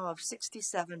minimum of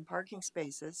 67 parking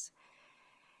spaces.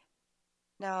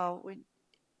 Now,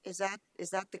 is that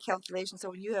the calculation? So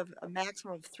when you have a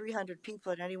maximum of 300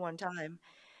 people at any one time,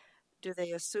 do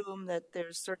they assume that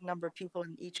there's a certain number of people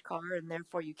in each car and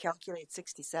therefore you calculate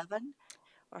 67?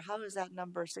 Or how is that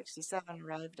number 67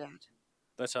 arrived at?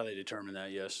 That's how they determine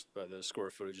that, yes, by the square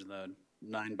footage of the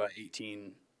 9 by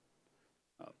 18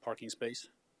 parking space.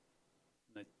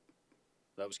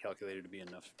 That was calculated to be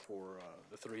enough for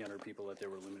the 300 people that they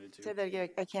were limited to. Say that again.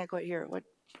 I can't quite hear it. What?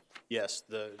 Yes,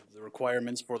 the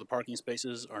requirements for the parking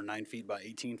spaces are 9 feet by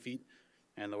 18 feet,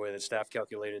 and the way that staff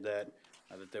calculated that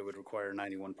they would require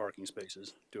 91 parking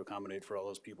spaces to accommodate for all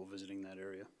those people visiting that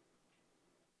area.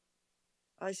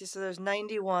 I see, so there's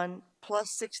 91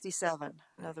 plus 67.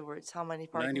 In other words, how many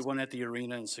parking? 91 at the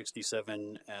arena and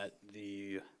 67 at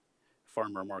the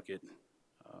farmer market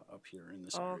up here in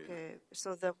this area. Okay,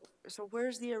 so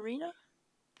where's the arena?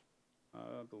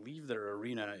 I believe their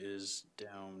arena is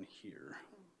down here.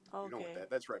 Okay. You know what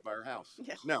that's right by our house.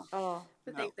 Yeah. No. Oh,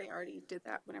 But No. they already did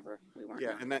that whenever we weren't. Yeah,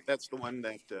 there. and that's the one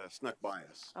that snuck by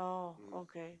us. oh,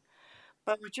 okay.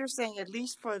 But what you're saying, at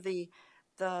least for the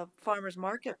farmer's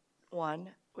market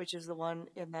one, which is the one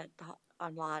in that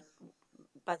on lot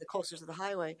by the closest to the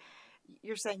highway,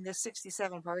 you're saying this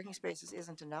 67 parking spaces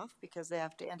isn't enough because they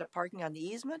have to end up parking on the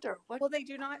easement, or what? Well, they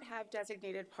do not have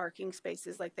designated parking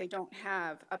spaces. Like, they don't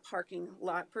have a parking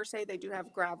lot per se. They do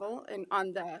have gravel, and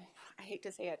on the, I hate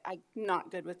to say it, I'm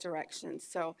not good with directions.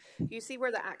 So you see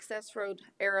where the access road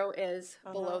arrow is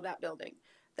below that building?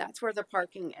 That's where the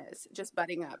parking is, just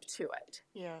butting up to it.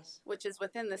 Yes. Which is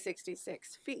within the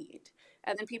 66 feet.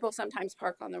 And then people sometimes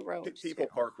park on the road. People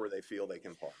park where they feel they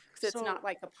can park. Because So- it's not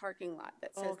like a parking lot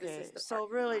that says this is the So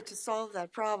parking really, lot. to solve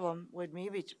that problem would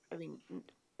maybe, I mean,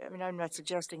 I'm not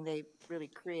suggesting they really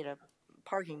create a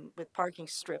parking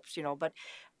strips, but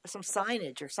some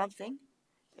signage or something.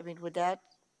 I mean, would that,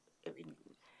 I mean,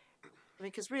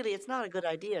 because really, it's not a good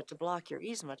idea to block your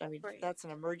easement. I mean, Right. that's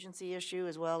an emergency issue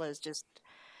as well as just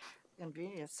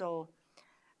convenience. So,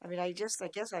 I mean, I guess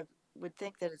I would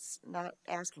think that it's not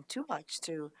asking too much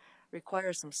to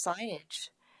require some signage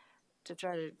to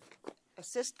try to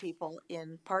assist people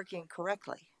in parking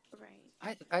correctly.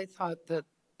 Right. I thought that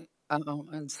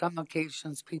on some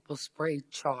occasions people spray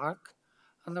chalk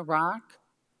on the rock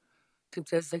to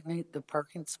designate the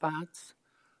parking spots.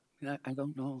 I mean, I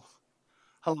don't know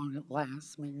how long it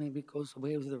lasts. I mean, maybe it goes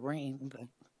away with the rain, but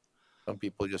Some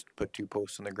people just put two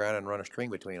posts in the ground and run a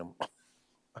string between them.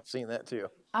 I've seen that too.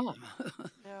 oh,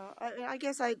 Yeah, I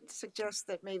guess I'd suggest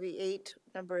that maybe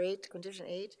number 8, condition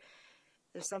 8,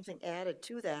 there's something added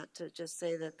to that to just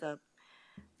say that that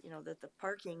the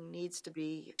parking needs to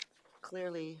be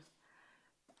clearly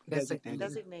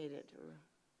designated.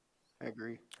 I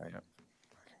agree. I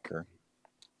concur.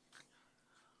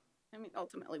 I mean,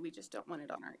 ultimately, we just don't want it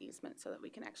on our easement so that we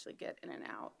can actually get in and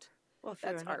out. Well,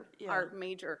 fair That's enough. our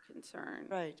major concern.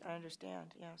 Right, I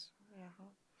understand, yes. Yeah.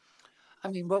 I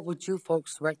mean, what would you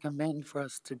folks recommend for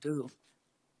us to do?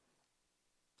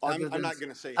 I'm Other not than-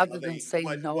 going to say other than say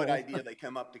what no. idea they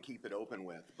come up to keep it open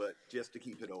with, but just to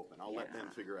keep it open. I'll let them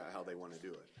figure out how they want to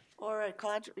do it. Or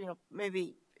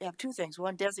maybe have two things.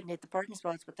 One, designate the parking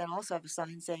spots, but then also have a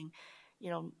sign saying,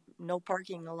 no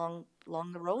parking along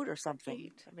the road or something.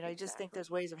 Right, I mean, I just think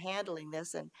there's ways of handling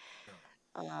this and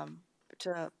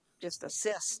to just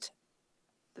assist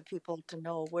the people to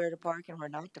know where to park and where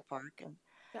not to park. And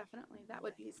Definitely, that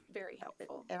would be very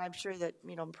helpful. and I'm sure that,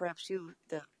 perhaps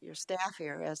your staff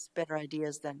here has better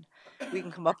ideas than we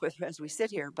can come up with as we sit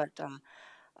here, but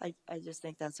I just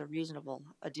think that's a reasonable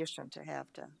addition to have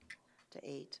to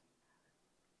 8.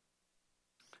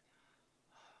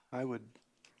 I would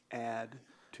add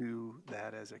to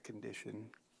that as a condition,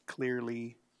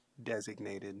 clearly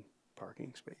designated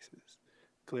parking spaces.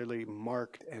 Clearly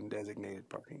marked and designated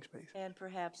parking spaces. And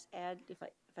perhaps add, if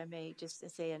I may, just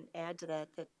say and add to that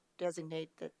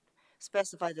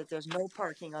specify that there's no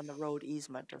parking on the road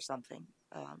easement or something,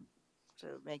 to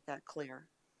make that clear.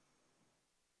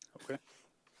 Okay.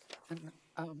 And,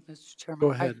 Mr. Chairman,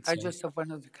 Go ahead, I Sam. just have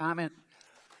one other comment.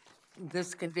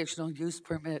 This conditional use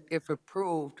permit, if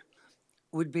approved,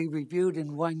 would be reviewed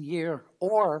in 1 year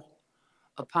or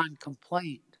upon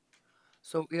complaint.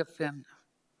 So if in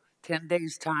 10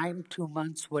 days' time, 2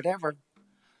 months, whatever,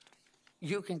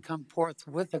 you can come forth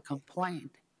with a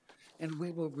complaint and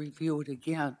we will review it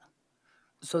again.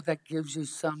 So that gives you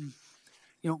some,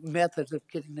 method of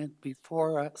getting it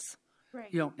before us,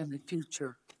 Right. in the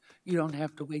future. You don't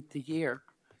have to wait the year.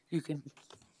 You can,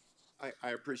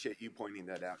 I appreciate you pointing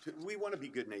that out. We want to be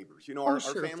good neighbors. Oh, Our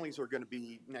sure. families are going to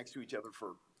be next to each other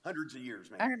for hundreds of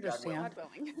years, maybe. I God willing. understand.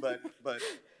 God willing. But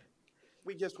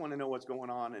we just want to know what's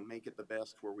going on and make it the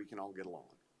best where we can all get along.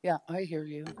 Yeah, I hear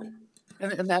you.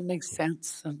 And that makes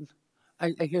sense. And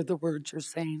I hear the words you're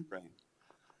saying. Right.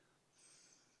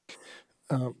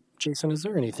 Jason, is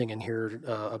there anything in here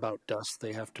about dust?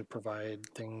 They have to provide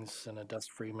things in a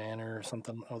dust-free manner or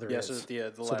something? Oh, there Yes, is.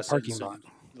 the So last parking sentence,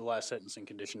 lot. the last sentence in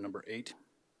condition number 8.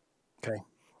 Okay.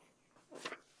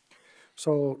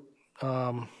 So,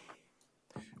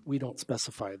 we don't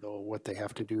specify, though, what they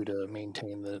have to do to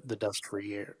maintain the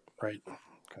dust-free air, right?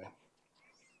 Okay.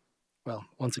 Well,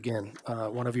 once again,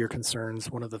 one of your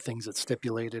concerns, one of the things that's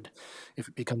stipulated, if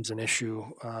it becomes an issue,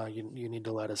 you need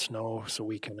to let us know so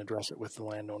we can address it with the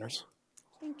landowners.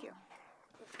 Thank you.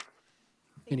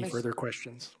 Any further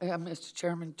questions? Mr.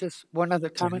 Chairman, just one other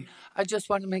comment. I just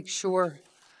want to make sure,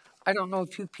 I don't know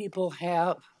if you people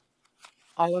have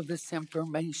all of this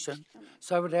information,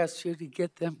 so I would ask you to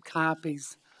get them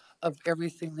copies of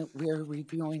everything that we're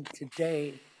reviewing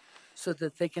today so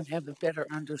that they can have a better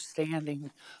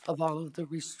understanding of all of the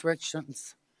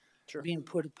restrictions being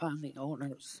put upon the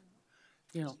owners.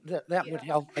 You know, that would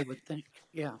help, I would think,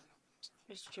 yeah.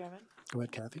 Mr. Chairman, Go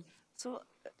ahead, Kathy. so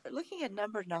looking at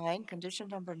number 9, condition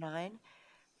number 9,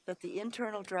 that the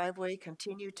internal driveway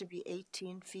continue to be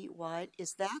 18 feet wide,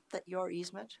 is that your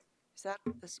easement? Is that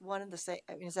this one and the same,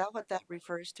 I mean, is that what that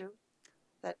refers to?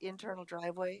 That internal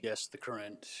driveway? Yes, the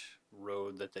current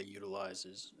road that they utilize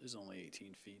is only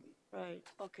 18 feet. Right,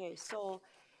 okay, so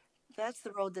that's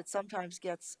the road that sometimes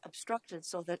gets obstructed,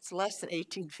 so that's less than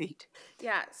 18 feet.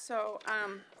 Yeah, so,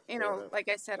 you know, like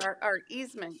I said, our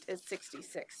easement is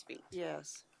 66 feet.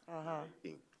 Yes, uh-huh,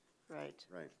 right.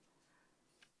 Right.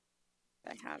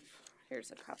 I have,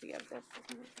 here's a copy of this.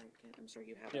 I'm sure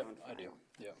you have it Yep, on I do, file.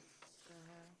 yeah.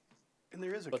 And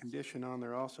there is a condition on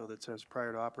there also that says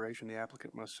prior to operation, the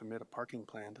applicant must submit a parking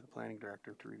plan to the planning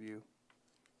director to review.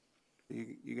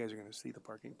 You guys are gonna see the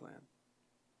parking plan.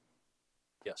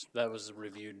 Yes, that was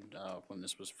reviewed when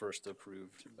this was first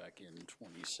approved back in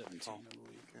 2017, I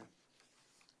believe. Okay.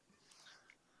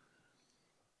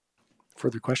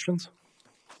 Further questions?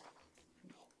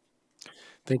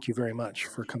 Thank you very much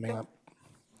for coming up.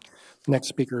 Next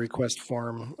speaker request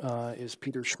form is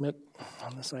Peter Schmidt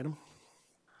on this item.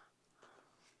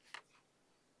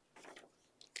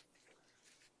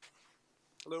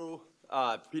 Hello,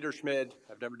 Peter Schmidt.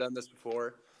 I've never done this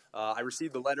before. I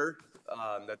received the letter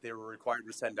that they were required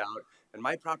to send out, and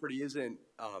my property isn't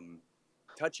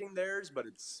touching theirs, but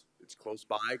it's close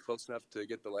by, close enough to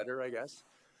get the letter, I guess.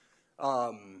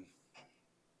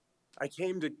 I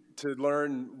came to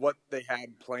learn what they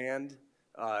had planned.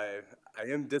 I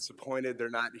am disappointed they're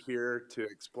not here to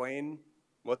explain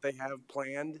what they have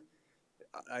planned.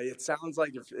 It sounds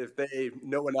like if they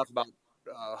know enough about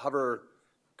hover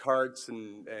carts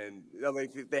and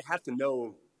like they have to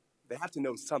know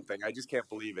something. I just can't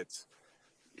believe it's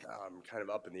kind of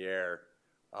up in the air.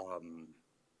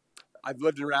 I've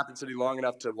lived in Rapid City long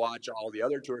enough to watch all the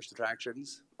other tourist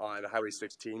attractions on Highway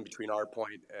 16 between our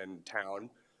point and town.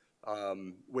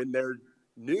 When they're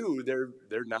new,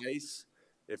 they're nice.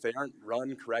 If they aren't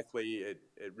run correctly, it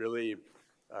really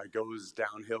goes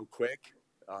downhill quick.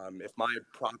 If my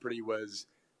property was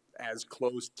as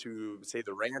close to, say,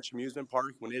 the Ranch Amusement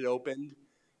Park when it opened,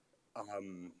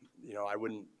 you know, I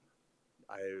wouldn't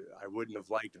have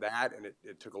liked that, and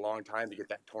it took a long time to get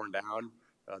that torn down.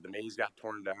 The maze got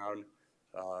torn down.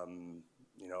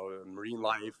 You know, Marine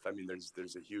Life. I mean,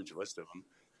 there's a huge list of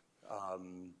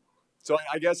them. So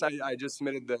I guess I just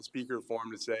submitted the speaker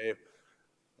form to say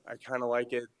I kind of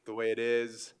like it the way it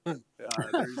is.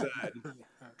 There's a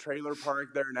trailer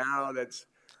park there now that's,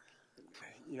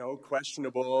 you know,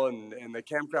 questionable, and the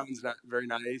campground's not very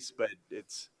nice, but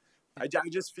it's, I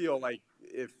just feel like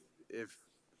if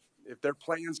their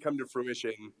plans come to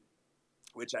fruition,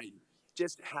 which I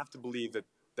just have to believe that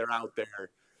they're out there,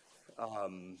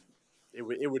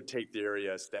 it would take the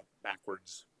area a step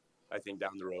backwards, I think,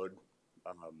 down the road.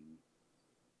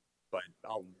 But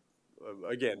I'll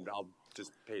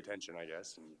just pay attention, I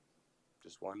guess, and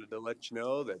just wanted to let you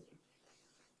know that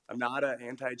I'm not an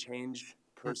anti-change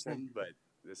person, but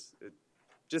it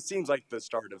just seems like the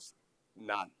start of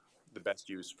not the best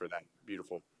use for that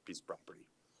beautiful piece of property.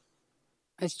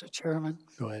 Mr. Chairman.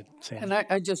 Go ahead, Sam. And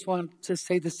I just want to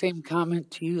say the same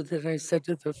comment to you that I said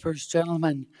to the first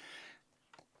gentleman.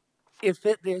 If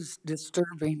it is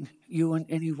disturbing you in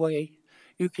any way,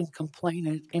 you can complain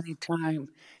at any time,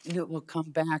 and it will come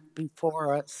back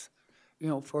before us, you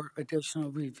know, for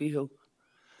additional review.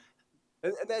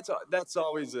 And that's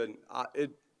always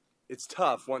it's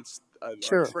tough once a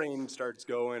train starts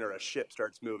going or a ship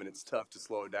starts moving. It's tough to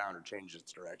slow it down or change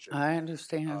its direction. I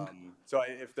understand. So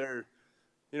if they're,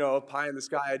 you know, pie in the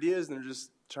sky ideas and they're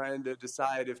just trying to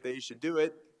decide if they should do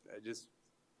it, I just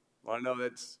want to know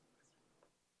that's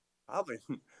probably,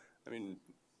 I mean,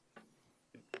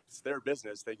 it's their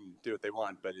business. They can do what they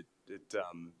want, but it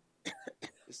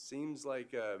just seems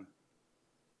like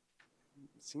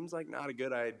not a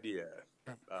good idea.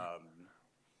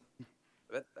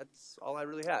 That's all I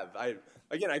really have. I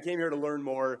came here to learn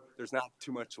more. There's not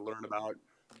too much to learn about.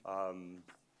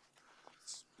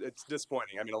 It's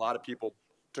disappointing. I mean, a lot of people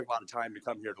took a lot of time to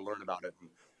come here to learn about it,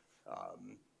 and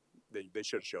they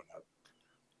should have shown up.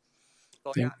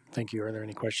 Thank you. Are there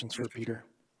any questions for Peter?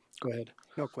 Go ahead.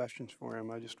 No questions for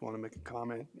him. I just want to make a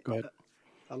comment. Go ahead.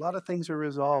 A lot of things are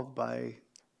resolved by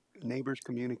neighbors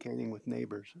communicating with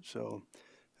neighbors. So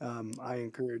I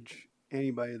encourage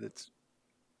anybody that's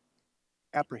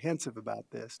apprehensive about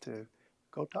this to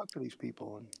go talk to these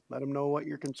people and let them know what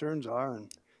your concerns are,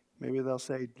 and maybe they'll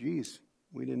say, geez,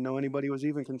 we didn't know anybody was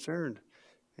even concerned,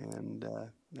 and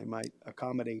they might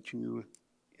accommodate you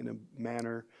in a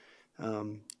manner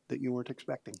that you weren't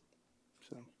expecting.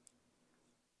 So,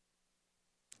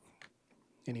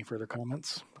 Any further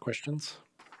comments, questions?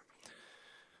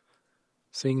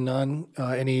 Seeing none,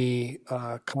 any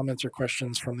comments or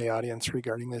questions from the audience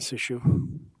regarding this issue?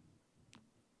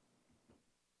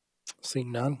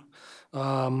 Seeing none.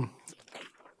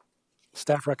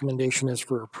 Staff recommendation is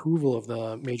for approval of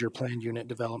the Major Planned Unit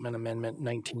Development Amendment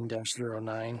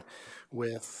 19-09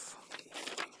 with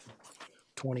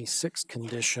 26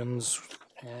 conditions,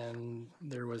 and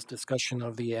there was discussion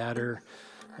of the adder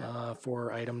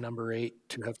for item number 8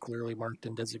 to have clearly marked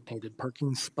and designated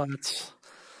parking spots.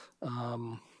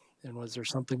 And was there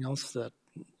something else that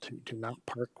to not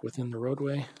park within the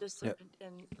roadway? Just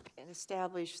and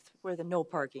establish where the no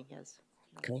parking is.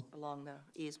 Okay. Along the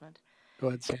easement. Go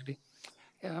ahead, Sandy.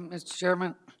 Yeah, Mr.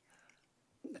 Chairman,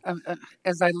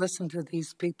 as I listen to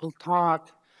these people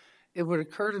talk, it would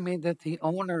occur to me that the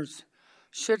owners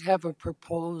should have a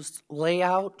proposed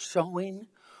layout showing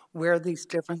where these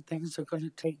different things are going to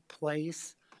take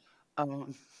place.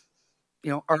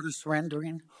 Artist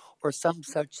rendering or some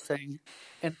such thing.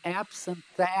 And absent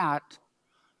that,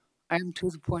 I'm to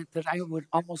the point that I would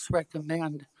almost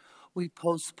recommend we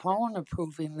postpone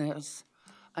approving this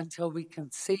until we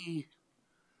can see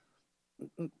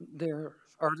their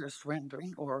artist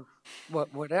rendering or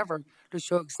whatever to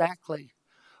show exactly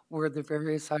where the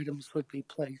various items would be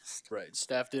placed. Right.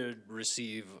 Staff did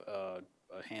receive a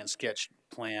hand sketched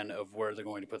plan of where they're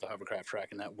going to put the hovercraft track,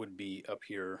 and that would be up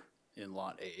here in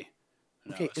Lot A.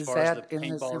 Now, Okay, as is far as that the in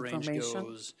this paintball range information?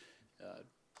 goes,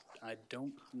 I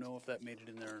don't know if that made it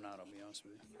in there or not, I'll be honest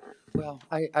with you. Well,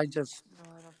 I just No,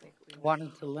 I don't think we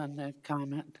wanted to lend that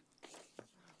comment.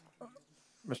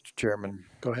 Mr. Chairman.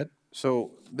 Go ahead.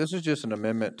 So this is just an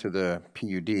amendment to the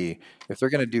PUD. If they're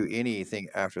going to do anything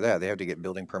after that, they have to get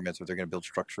building permits. If they're going to build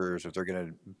structures, if they're going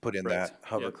to put in Correct. that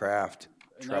hovercraft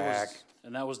track.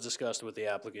 And that was discussed with the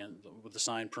applicant, with the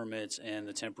sign permits and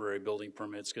the temporary building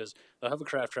permits, because the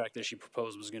hovercraft track that she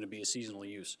proposed was going to be a seasonal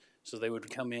use. So they would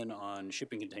come in on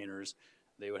shipping containers.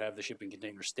 They would have the shipping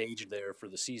containers staged there for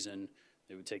the season.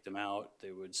 They would take them out.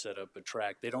 They would set up a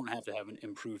track. They don't have to have an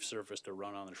improved surface to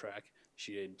run on the track.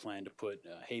 She had planned to put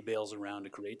hay bales around to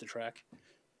create the track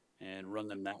and run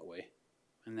them that way.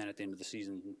 And then at the end of the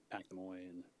season, pack them away.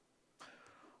 And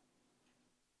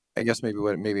I guess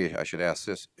maybe I should ask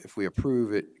this: if we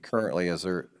approve it currently,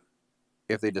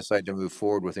 if they decide to move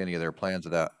forward with any of their plans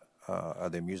of that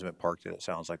the amusement park that it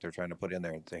sounds like they're trying to put in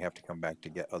there, they have to come back to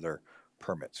get other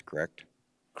permits, correct?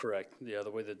 correct. Yeah,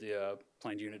 the way that the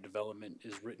planned unit development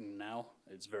is written now,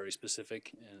 it's very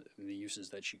specific in the uses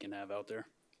that she can have out there.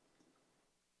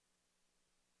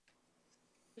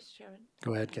 Mr. Chairman.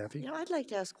 Go ahead, Kathy. I'd like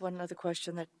to ask one other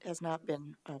question that has not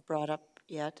been brought up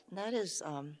yet, and that is,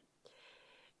 I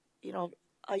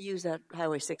use that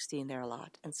Highway 16 there a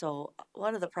lot, and so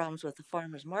one of the problems with the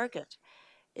farmer's market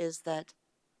is that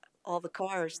all the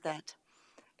cars that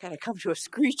kind of come to a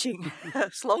screeching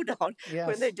slowdown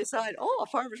when they decide, a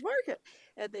farmer's market,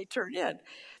 and they turn in,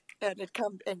 and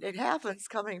it happens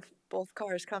both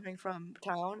cars coming from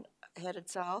town headed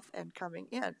south and coming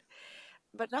in.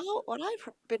 But now, what I've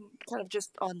been kind of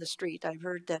just on the street, I've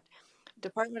heard that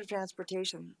Department of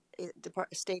Transportation,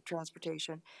 State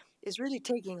Transportation, is really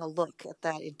taking a look at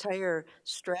that entire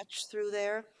stretch through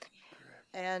there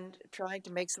and trying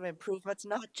to make some improvements,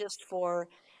 not just for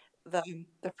the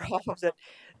problems that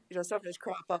sometimes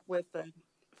crop up with the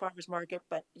farmers market,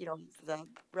 but the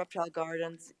reptile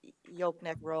gardens, Yoke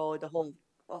Neck Road, the whole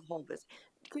business.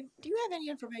 Do you have any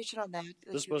information on that?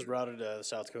 This was routed to the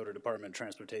South Dakota Department of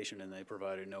Transportation, and they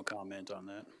provided no comment on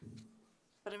that.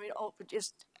 But I mean,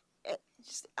 just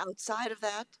outside of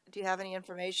that, do you have any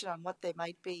information on what they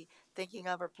might be thinking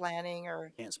of or planning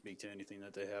or? Can't speak to anything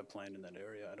that they have planned in that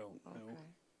area. I don't know.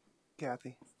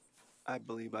 Kathy, I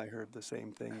believe I heard the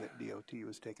same thing, that DOT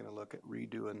was taking a look at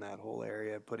redoing that whole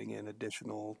area, putting in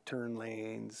additional turn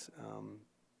lanes.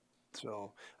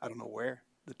 So I don't know where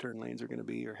the turn lanes are going to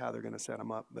be or how they're going to set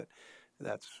them up, but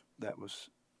that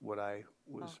was what I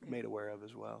was made aware of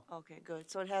as well. Okay, good.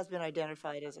 So it has been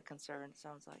identified as a concern,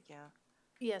 sounds like, yeah.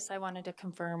 Yes, I wanted to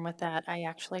confirm with that. I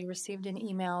actually received an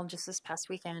email just this past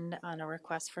weekend on a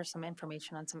request for some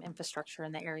information on some infrastructure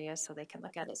in the area so they can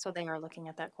look at it. So they are looking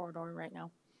at that corridor right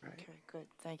now. Right. Okay, good.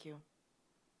 Thank you.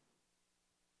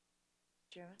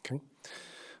 Chairman? Okay.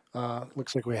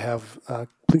 Looks like we have,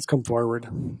 please come forward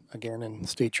again and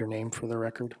state your name for the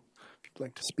record if you'd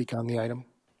like to speak on the item.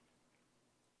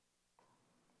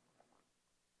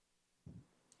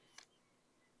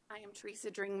 I am Teresa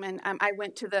Dringman. I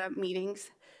went to the meetings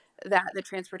that the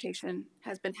transportation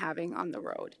has been having on the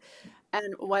road.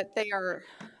 And what they are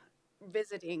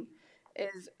visiting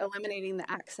is eliminating the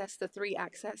 3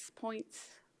 access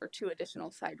points or 2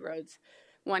 additional side roads.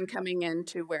 One coming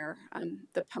into where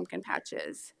the pumpkin patch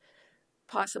is,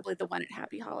 possibly the one at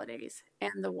Happy Holidays,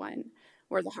 and the one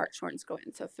where the Hartshorns go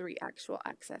in. So 3 actual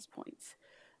access points.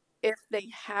 If they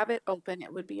have it open,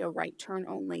 it would be a right turn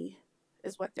only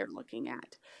is what they're looking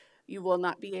at. You will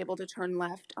not be able to turn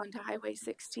left onto Highway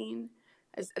 16,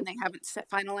 and they haven't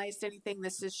finalized anything.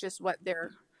 This is just what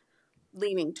they're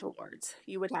leaning towards.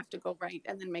 You would have to go right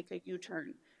and then make a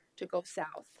U-turn to go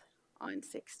south on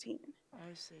 16.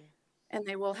 I see. And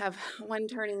they will have 1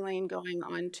 turning lane going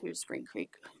on to Spring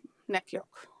Creek, Neck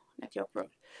Yoke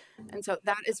Road. And so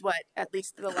that is what, at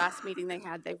least the last meeting they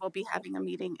had, they will be having a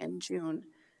meeting in June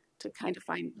to kind of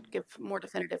give more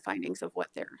definitive findings of what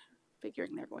they're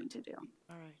figuring they're going to do.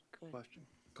 All right, good. Question.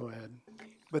 Go ahead.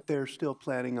 But they're still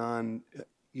planning on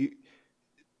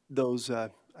those, I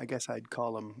guess I'd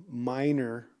call them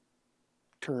minor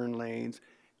turn lanes,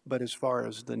 but as far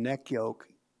as the neck yoke,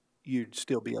 you'd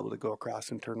still be able to go across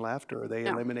and turn left, or are they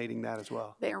No. eliminating that as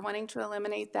well? They are wanting to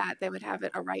eliminate that. They would have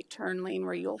it a right turn lane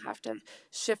where you'll have to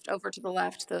shift over to the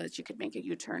left so that you could make a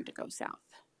U-turn to go south.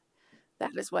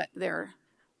 That is what their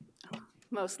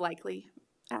most likely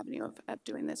avenue of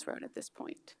doing this road at this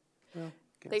point. Well,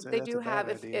 They do have,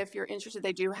 if you're interested,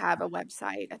 they do have a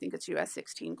website. I think it's US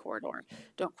 16 corridor.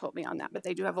 Don't quote me on that, but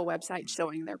they do have a website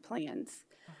showing their plans.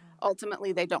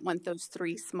 Ultimately, they don't want those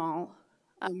 3 small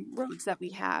roads that we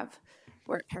have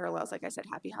where it parallels, like I said,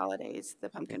 Happy Holidays, the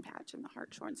Pumpkin Patch, and the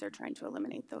Hartshorns. They're trying to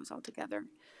eliminate those altogether.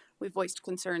 We voiced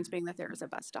concerns being that there is a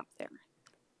bus stop there.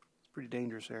 It's a pretty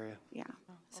dangerous area. Yeah.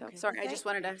 So Okay. sorry, I just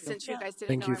wanted to, since you guys didn't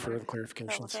Thank know. you I for wanted- the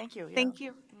clarifications. Thank you. Yeah. Thank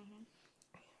you.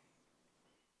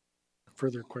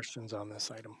 Further questions on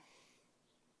this item?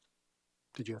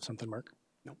 Did you have something, Mark?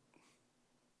 Nope.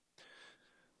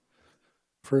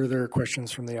 Further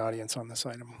questions from the audience on this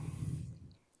item?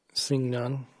 Seeing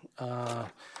none.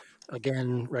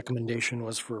 Again, recommendation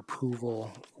was for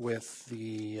approval with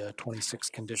the 26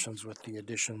 conditions with the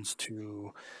additions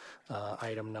to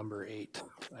item number 8.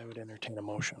 I would entertain a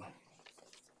motion.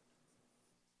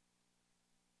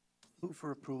 Move for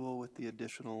approval with the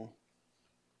additional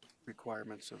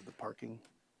requirements of the parking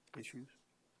issues.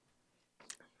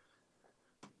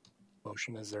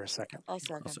 Motion, is there a second? I'll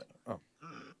second.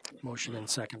 Motion and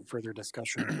second, further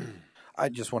discussion. I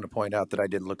just want to point out that I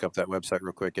did look up that website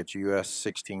real quick. It's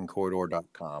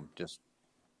us16corridor.com, just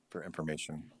for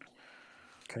information.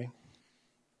 Okay.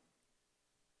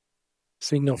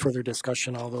 Seeing no further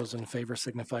discussion, all those in favor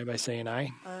signify by saying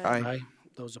aye. Aye.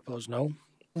 Those opposed, no.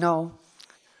 No.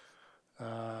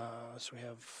 So we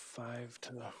have 5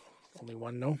 to only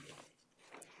 1 no.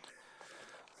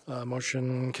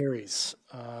 Motion carries.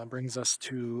 Brings us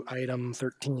to item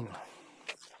 13.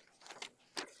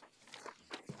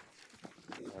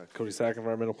 Cody Sack,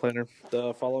 Environmental Planner.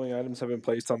 The following items have been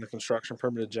placed on the construction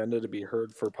permit agenda to be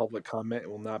heard for public comment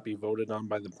and will not be voted on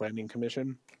by the Planning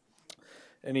Commission.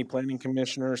 Any planning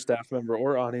commissioner, staff member,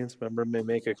 or audience member may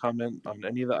make a comment on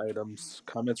any of the items.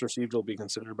 Comments received will be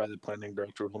considered by the planning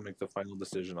director, who will make the final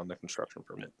decision on the construction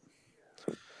permit.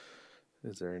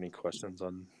 Is there any questions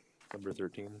on number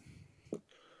 13?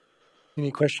 Any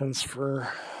questions for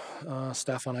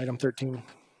staff on item 13?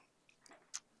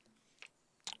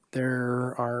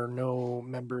 There are no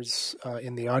members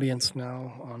in the audience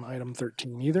now on item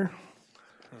 13 either.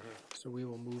 So we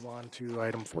will move on to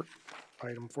item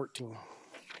 14.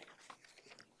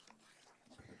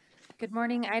 Good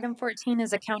morning. Item 14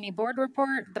 is a county board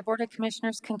report. The Board of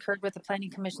Commissioners concurred with the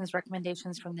Planning Commission's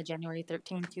recommendations from the January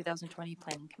 13, 2020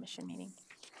 Planning Commission meeting.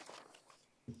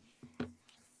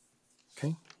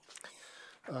 Okay.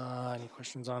 Any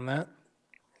questions on that?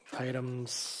 Item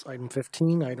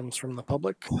 15, items from the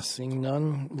public. Seeing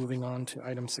none, moving on to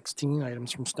item 16,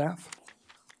 items from staff.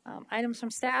 Items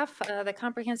from staff, the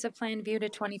Comprehensive Plan View to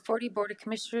 2040 Board of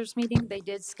Commissioners meeting. They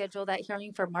did schedule that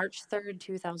hearing for March 3rd,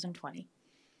 2020.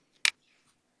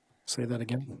 Say that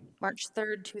again. March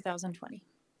 3rd, 2020.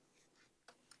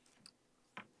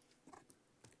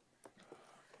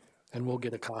 And we'll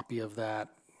get a copy of that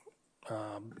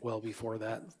well before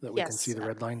that we can see the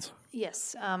red lines.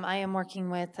 Yes, I am working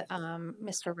with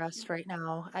Mr. Rust right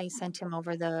now. I sent him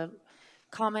over the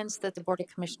comments that the Board of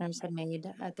Commissioners had made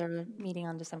at their meeting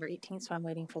on December 18th, so I'm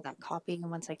waiting for that copy, and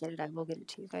once I get it, I will get it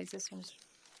to you guys as soon as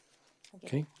I get it.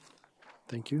 Okay.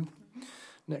 Thank you.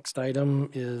 Next item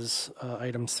is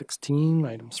item 16,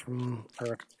 items from,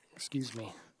 or excuse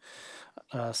me,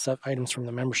 items from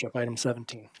the membership, item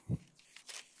 17.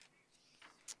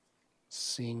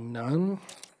 Seeing none.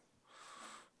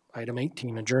 Item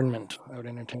 18, adjournment. I would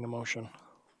entertain a motion.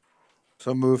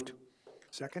 So moved.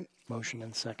 Second? Motion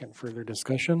and second. Further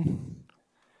discussion?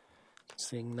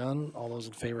 Seeing none. All those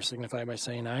in favor signify by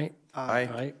saying aye. Aye.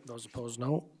 Aye. Those opposed,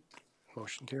 no.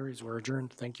 Motion carries. We're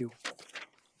adjourned. Thank you.